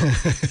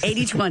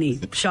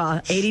 80-20, Shaw.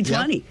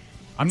 80-20. Yep.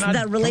 I'm not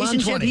that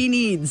relationship he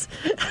needs.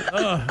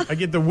 I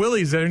get the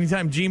willies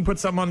anytime Gene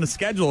puts something on the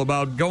schedule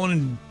about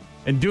going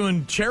and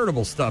doing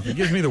charitable stuff. It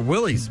gives me the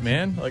willies,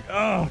 man. Like,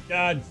 oh,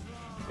 God.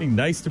 Being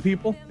nice to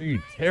people?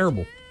 You're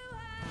terrible.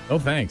 No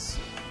thanks.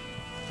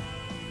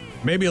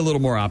 Maybe a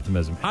little more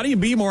optimism. How do you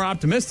be more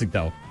optimistic,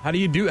 though? How do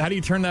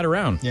you turn that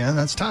around? Yeah,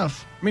 that's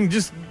tough. I mean,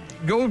 just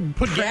go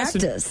put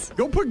Practice.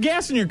 Go put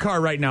gas in your car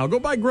right now. Go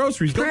buy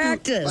groceries.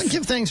 Practice.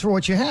 Give thanks for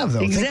what you have,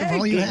 though. Exactly. Think of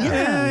all you have.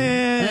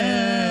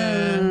 Yeah.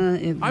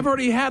 I've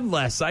already had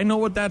less. I know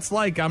what that's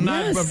like. I'm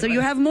not. So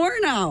you have more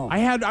now.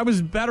 I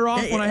was better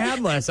off when I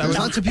had less. There's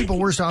lots of people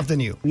worse off than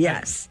you.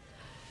 Yes.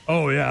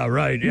 Oh, yeah,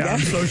 right. Yeah, I'm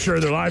so sure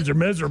their lives are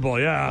miserable.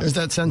 Yeah. There's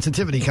that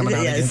sensitivity coming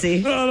out again.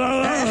 See? This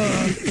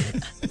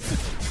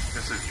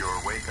is your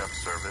wake-up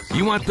service.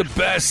 You want the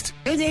best?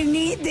 Do they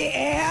need the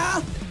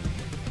air?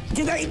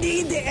 Do they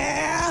need the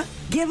air?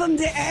 Give them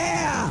the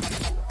air.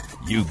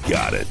 You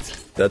got it.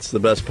 That's the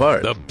best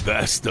part. The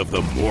best of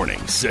the morning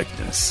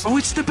sickness. Oh,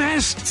 it's the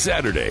best.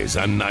 Saturdays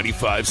on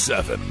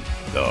 95.7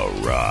 The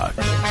Rock.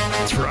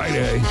 It's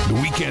Friday. The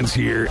weekend's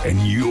here,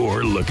 and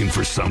you're looking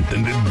for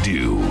something to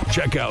do.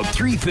 Check out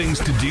 3 things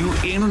to do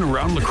in and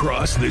around La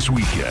Crosse this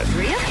weekend.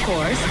 3, of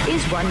course,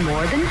 is one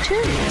more than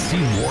 2. See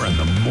more on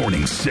the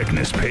Morning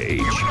Sickness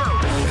page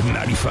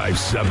at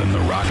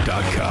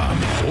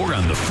 957therock.com or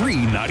on the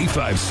free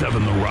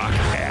 95.7 The Rock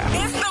app.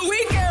 It's the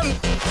weekend.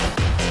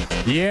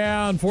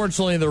 Yeah,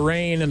 unfortunately, the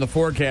rain and the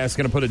forecast is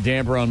going to put a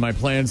damper on my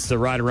plans to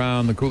ride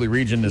around the Cooley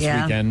region this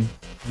weekend.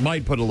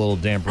 Might put a little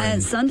damper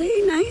in.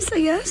 Sunday, nice, I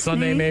guess.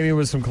 Sunday, maybe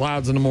with some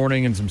clouds in the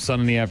morning and some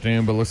sun in the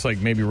afternoon, but looks like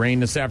maybe rain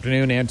this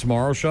afternoon and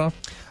tomorrow, Shaw?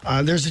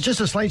 There's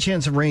just a slight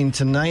chance of rain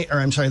tonight,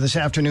 this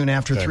afternoon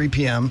after 3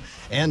 p.m.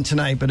 and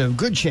tonight, but a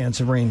good chance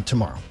of rain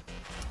tomorrow.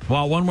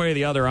 Well, one way or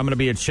the other, I'm going to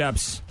be at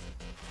Shep's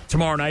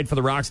tomorrow night for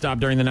the Rock Stop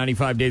during the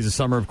 95 Days of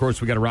Summer. Of course,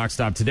 we got a Rock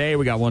Stop today.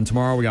 We got one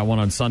tomorrow. We got one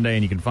on Sunday,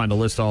 and you can find a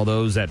list of all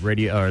those at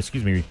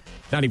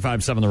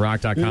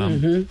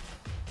 957therock.com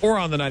or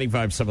on the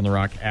 95.7 The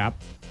Rock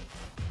app.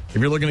 If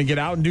you're looking to get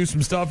out and do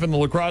some stuff in the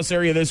La Crosse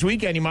area this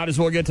weekend, you might as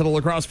well get to the La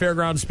Crosse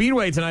Fairgrounds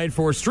Speedway tonight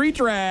for Street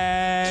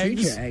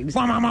Drags.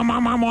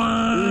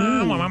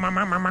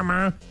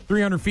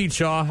 300 feet,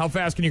 Shaw. How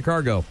fast can your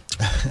car go?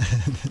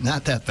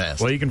 Not that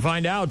fast. Well, you can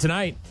find out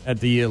tonight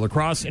at the La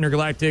Crosse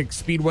Intergalactic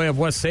Speedway of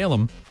West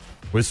Salem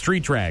with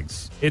Street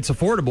Drags. It's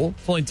affordable.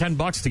 It's only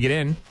 $10 to get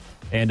in,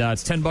 and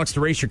it's $10 to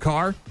race your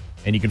car.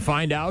 And you can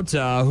find out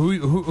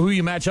who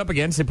you match up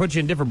against. They put you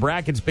in different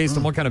brackets based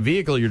on what kind of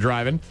vehicle you're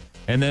driving.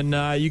 And then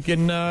you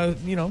can,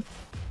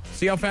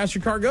 see how fast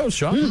your car goes,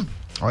 Sean.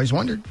 Always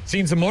wondered.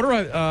 Seen some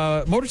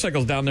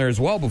motorcycles down there as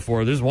well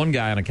before. There's one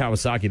guy on a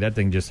Kawasaki. That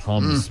thing just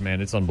hums,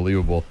 man. It's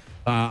unbelievable.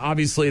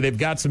 Obviously, they've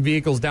got some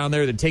vehicles down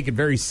there that take it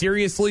very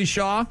seriously,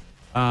 Shaw.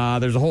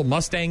 There's a whole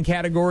Mustang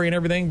category and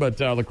everything. But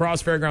La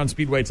Crosse Fairground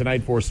Speedway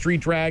tonight for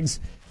Street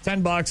Drags.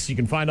 $10. You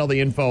can find all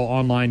the info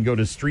online. Go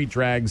to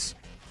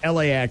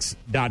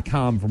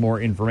streetdragslax.com for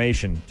more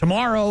information.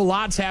 Tomorrow,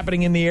 lots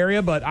happening in the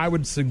area, but I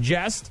would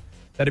suggest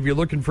that if you're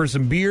looking for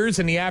some beers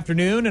in the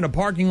afternoon in a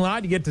parking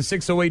lot, you get to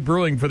 608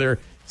 Brewing for their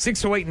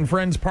 608 and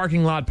Friends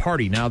parking lot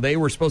party. Now, they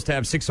were supposed to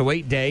have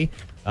 608 Day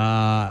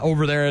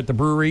over there at the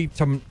brewery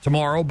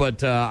tomorrow,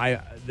 but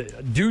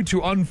due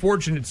to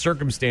unfortunate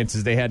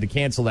circumstances, they had to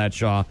cancel that,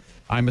 Shaw.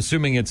 I'm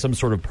assuming it's some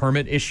sort of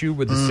permit issue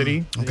with the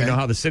city. Okay. You know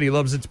how the city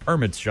loves its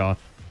permits, Shaw.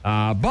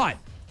 But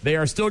they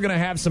are still going to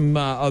have some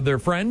of their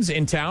friends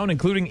in town,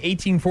 including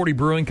 1840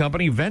 Brewing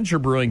Company, Venture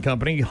Brewing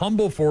Company,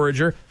 Humble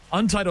Forager,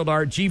 Untitled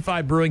Art,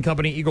 G5 Brewing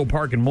Company, Eagle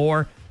Park, and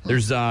more.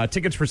 There's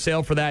tickets for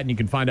sale for that, and you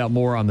can find out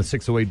more on the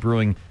 608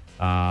 Brewing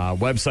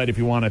website if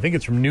you want. I think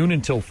it's from noon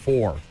until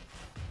 4.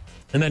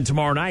 And then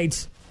tomorrow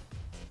night,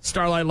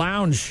 Starlight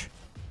Lounge,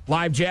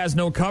 live jazz,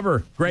 no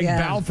cover. Greg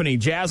Balfany,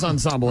 Jazz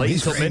Ensemble, 8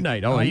 till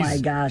midnight. Oh my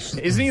gosh.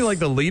 Isn't he like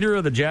the leader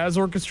of the jazz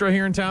orchestra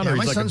here in town? Yeah, or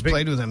my he's son's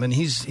played with him, and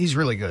he's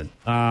really good.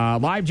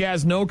 Live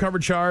jazz, no cover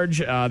charge.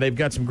 They've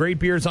got some great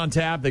beers on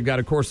tap. They've got,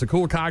 of course, the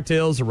cool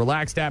cocktails, a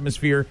relaxed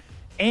atmosphere,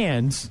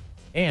 and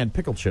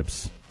pickle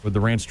chips with the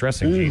ranch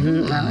dressing.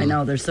 Mm-hmm. I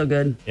know, they're so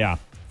good. Yeah.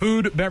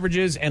 Food,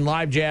 beverages, and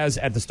live jazz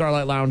at the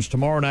Starlight Lounge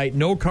tomorrow night.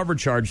 No cover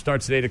charge.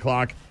 Starts at 8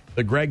 o'clock.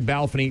 The Greg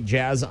Balfany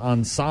Jazz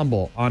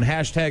Ensemble on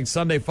hashtag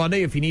Sunday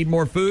Funday. If you need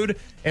more food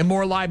and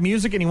more live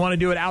music and you want to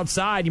do it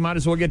outside, you might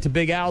as well get to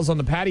Big Al's on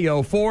the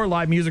patio for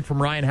live music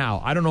from Ryan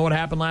Howe. I don't know what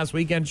happened last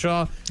weekend,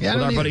 Shaw, with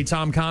our buddy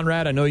Tom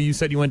Conrad. I know you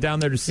said you went down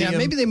there to see him. Yeah,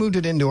 maybe they moved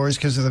it indoors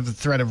because of the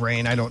threat of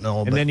rain. I don't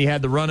know. And then you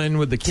had the run-in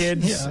with the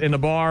kids in the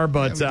bar,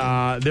 but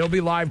there'll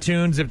be live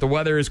tunes if the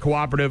weather is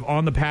cooperative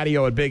on the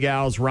patio at Big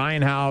Al's.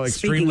 Ryan Howe,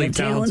 extremely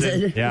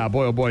talented. Yeah,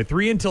 boy, oh boy.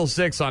 3 until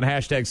 6 on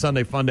hashtag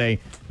Sunday Funday.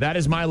 That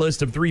is my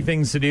list of 3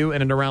 things to do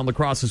in and around La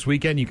Crosse this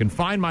weekend. You can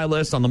find my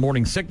list on the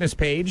Morning Sickness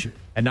page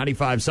at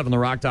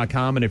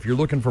 957therock.com. And if you're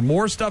looking for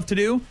more stuff to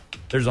do,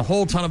 there's a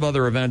whole ton of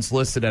other events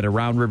listed at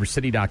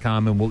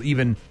aroundrivercity.com. And we'll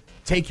even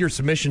take your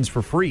submissions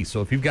for free.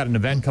 So if you've got an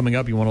event coming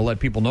up you want to let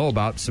people know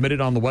about, submit it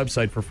on the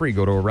website for free.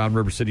 Go to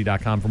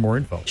aroundrivercity.com for more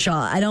info.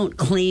 Shaw, I don't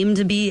claim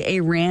to be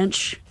a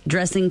ranch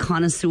dressing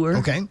connoisseur.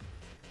 Okay.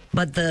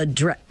 But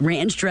the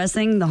ranch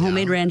dressing, the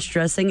homemade ranch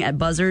dressing at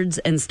Buzzards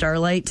and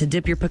Starlight to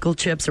dip your pickle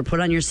chips or put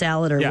on your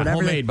salad or whatever.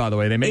 Homemade, by the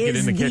way. They make it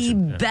in the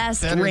kitchen. Is the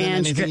best Better ranch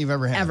than anything you've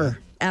ever had.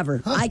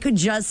 Ever. Huh. I could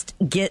just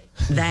get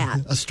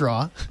that. A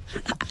straw.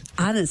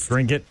 Honest.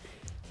 Drink it.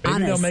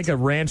 Maybe they'll make a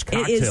ranch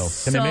cocktail.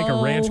 Can they make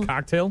a ranch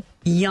cocktail?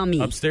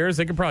 Yummy. Upstairs?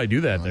 They could probably do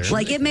that there.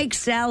 Like, it makes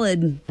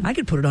salad. I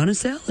could put it on a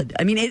salad.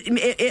 I mean,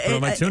 put on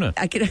my tuna.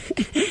 I could...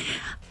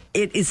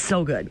 It is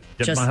so good.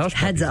 Get just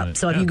heads up.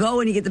 So if you go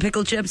and you get the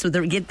pickle chips,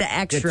 get the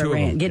extra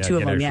ranch. Get two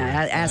of them.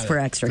 Ask for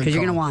extra because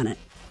you're going to want it.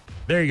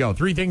 There you go.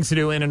 3 things to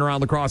do in and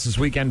around La Crosse this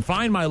weekend.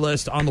 Find my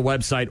list on the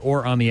website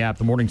or on the app.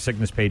 The Morning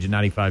Sickness page at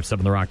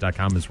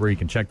 957therock.com is where you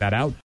can check that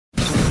out.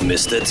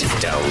 Missed it?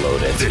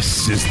 Download it.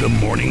 This is the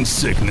Morning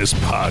Sickness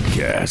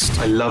Podcast.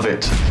 I love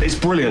it. It's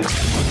brilliant.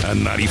 At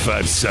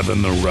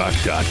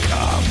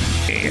 957therock.com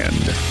and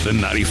the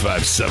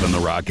 957 The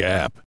Rock app.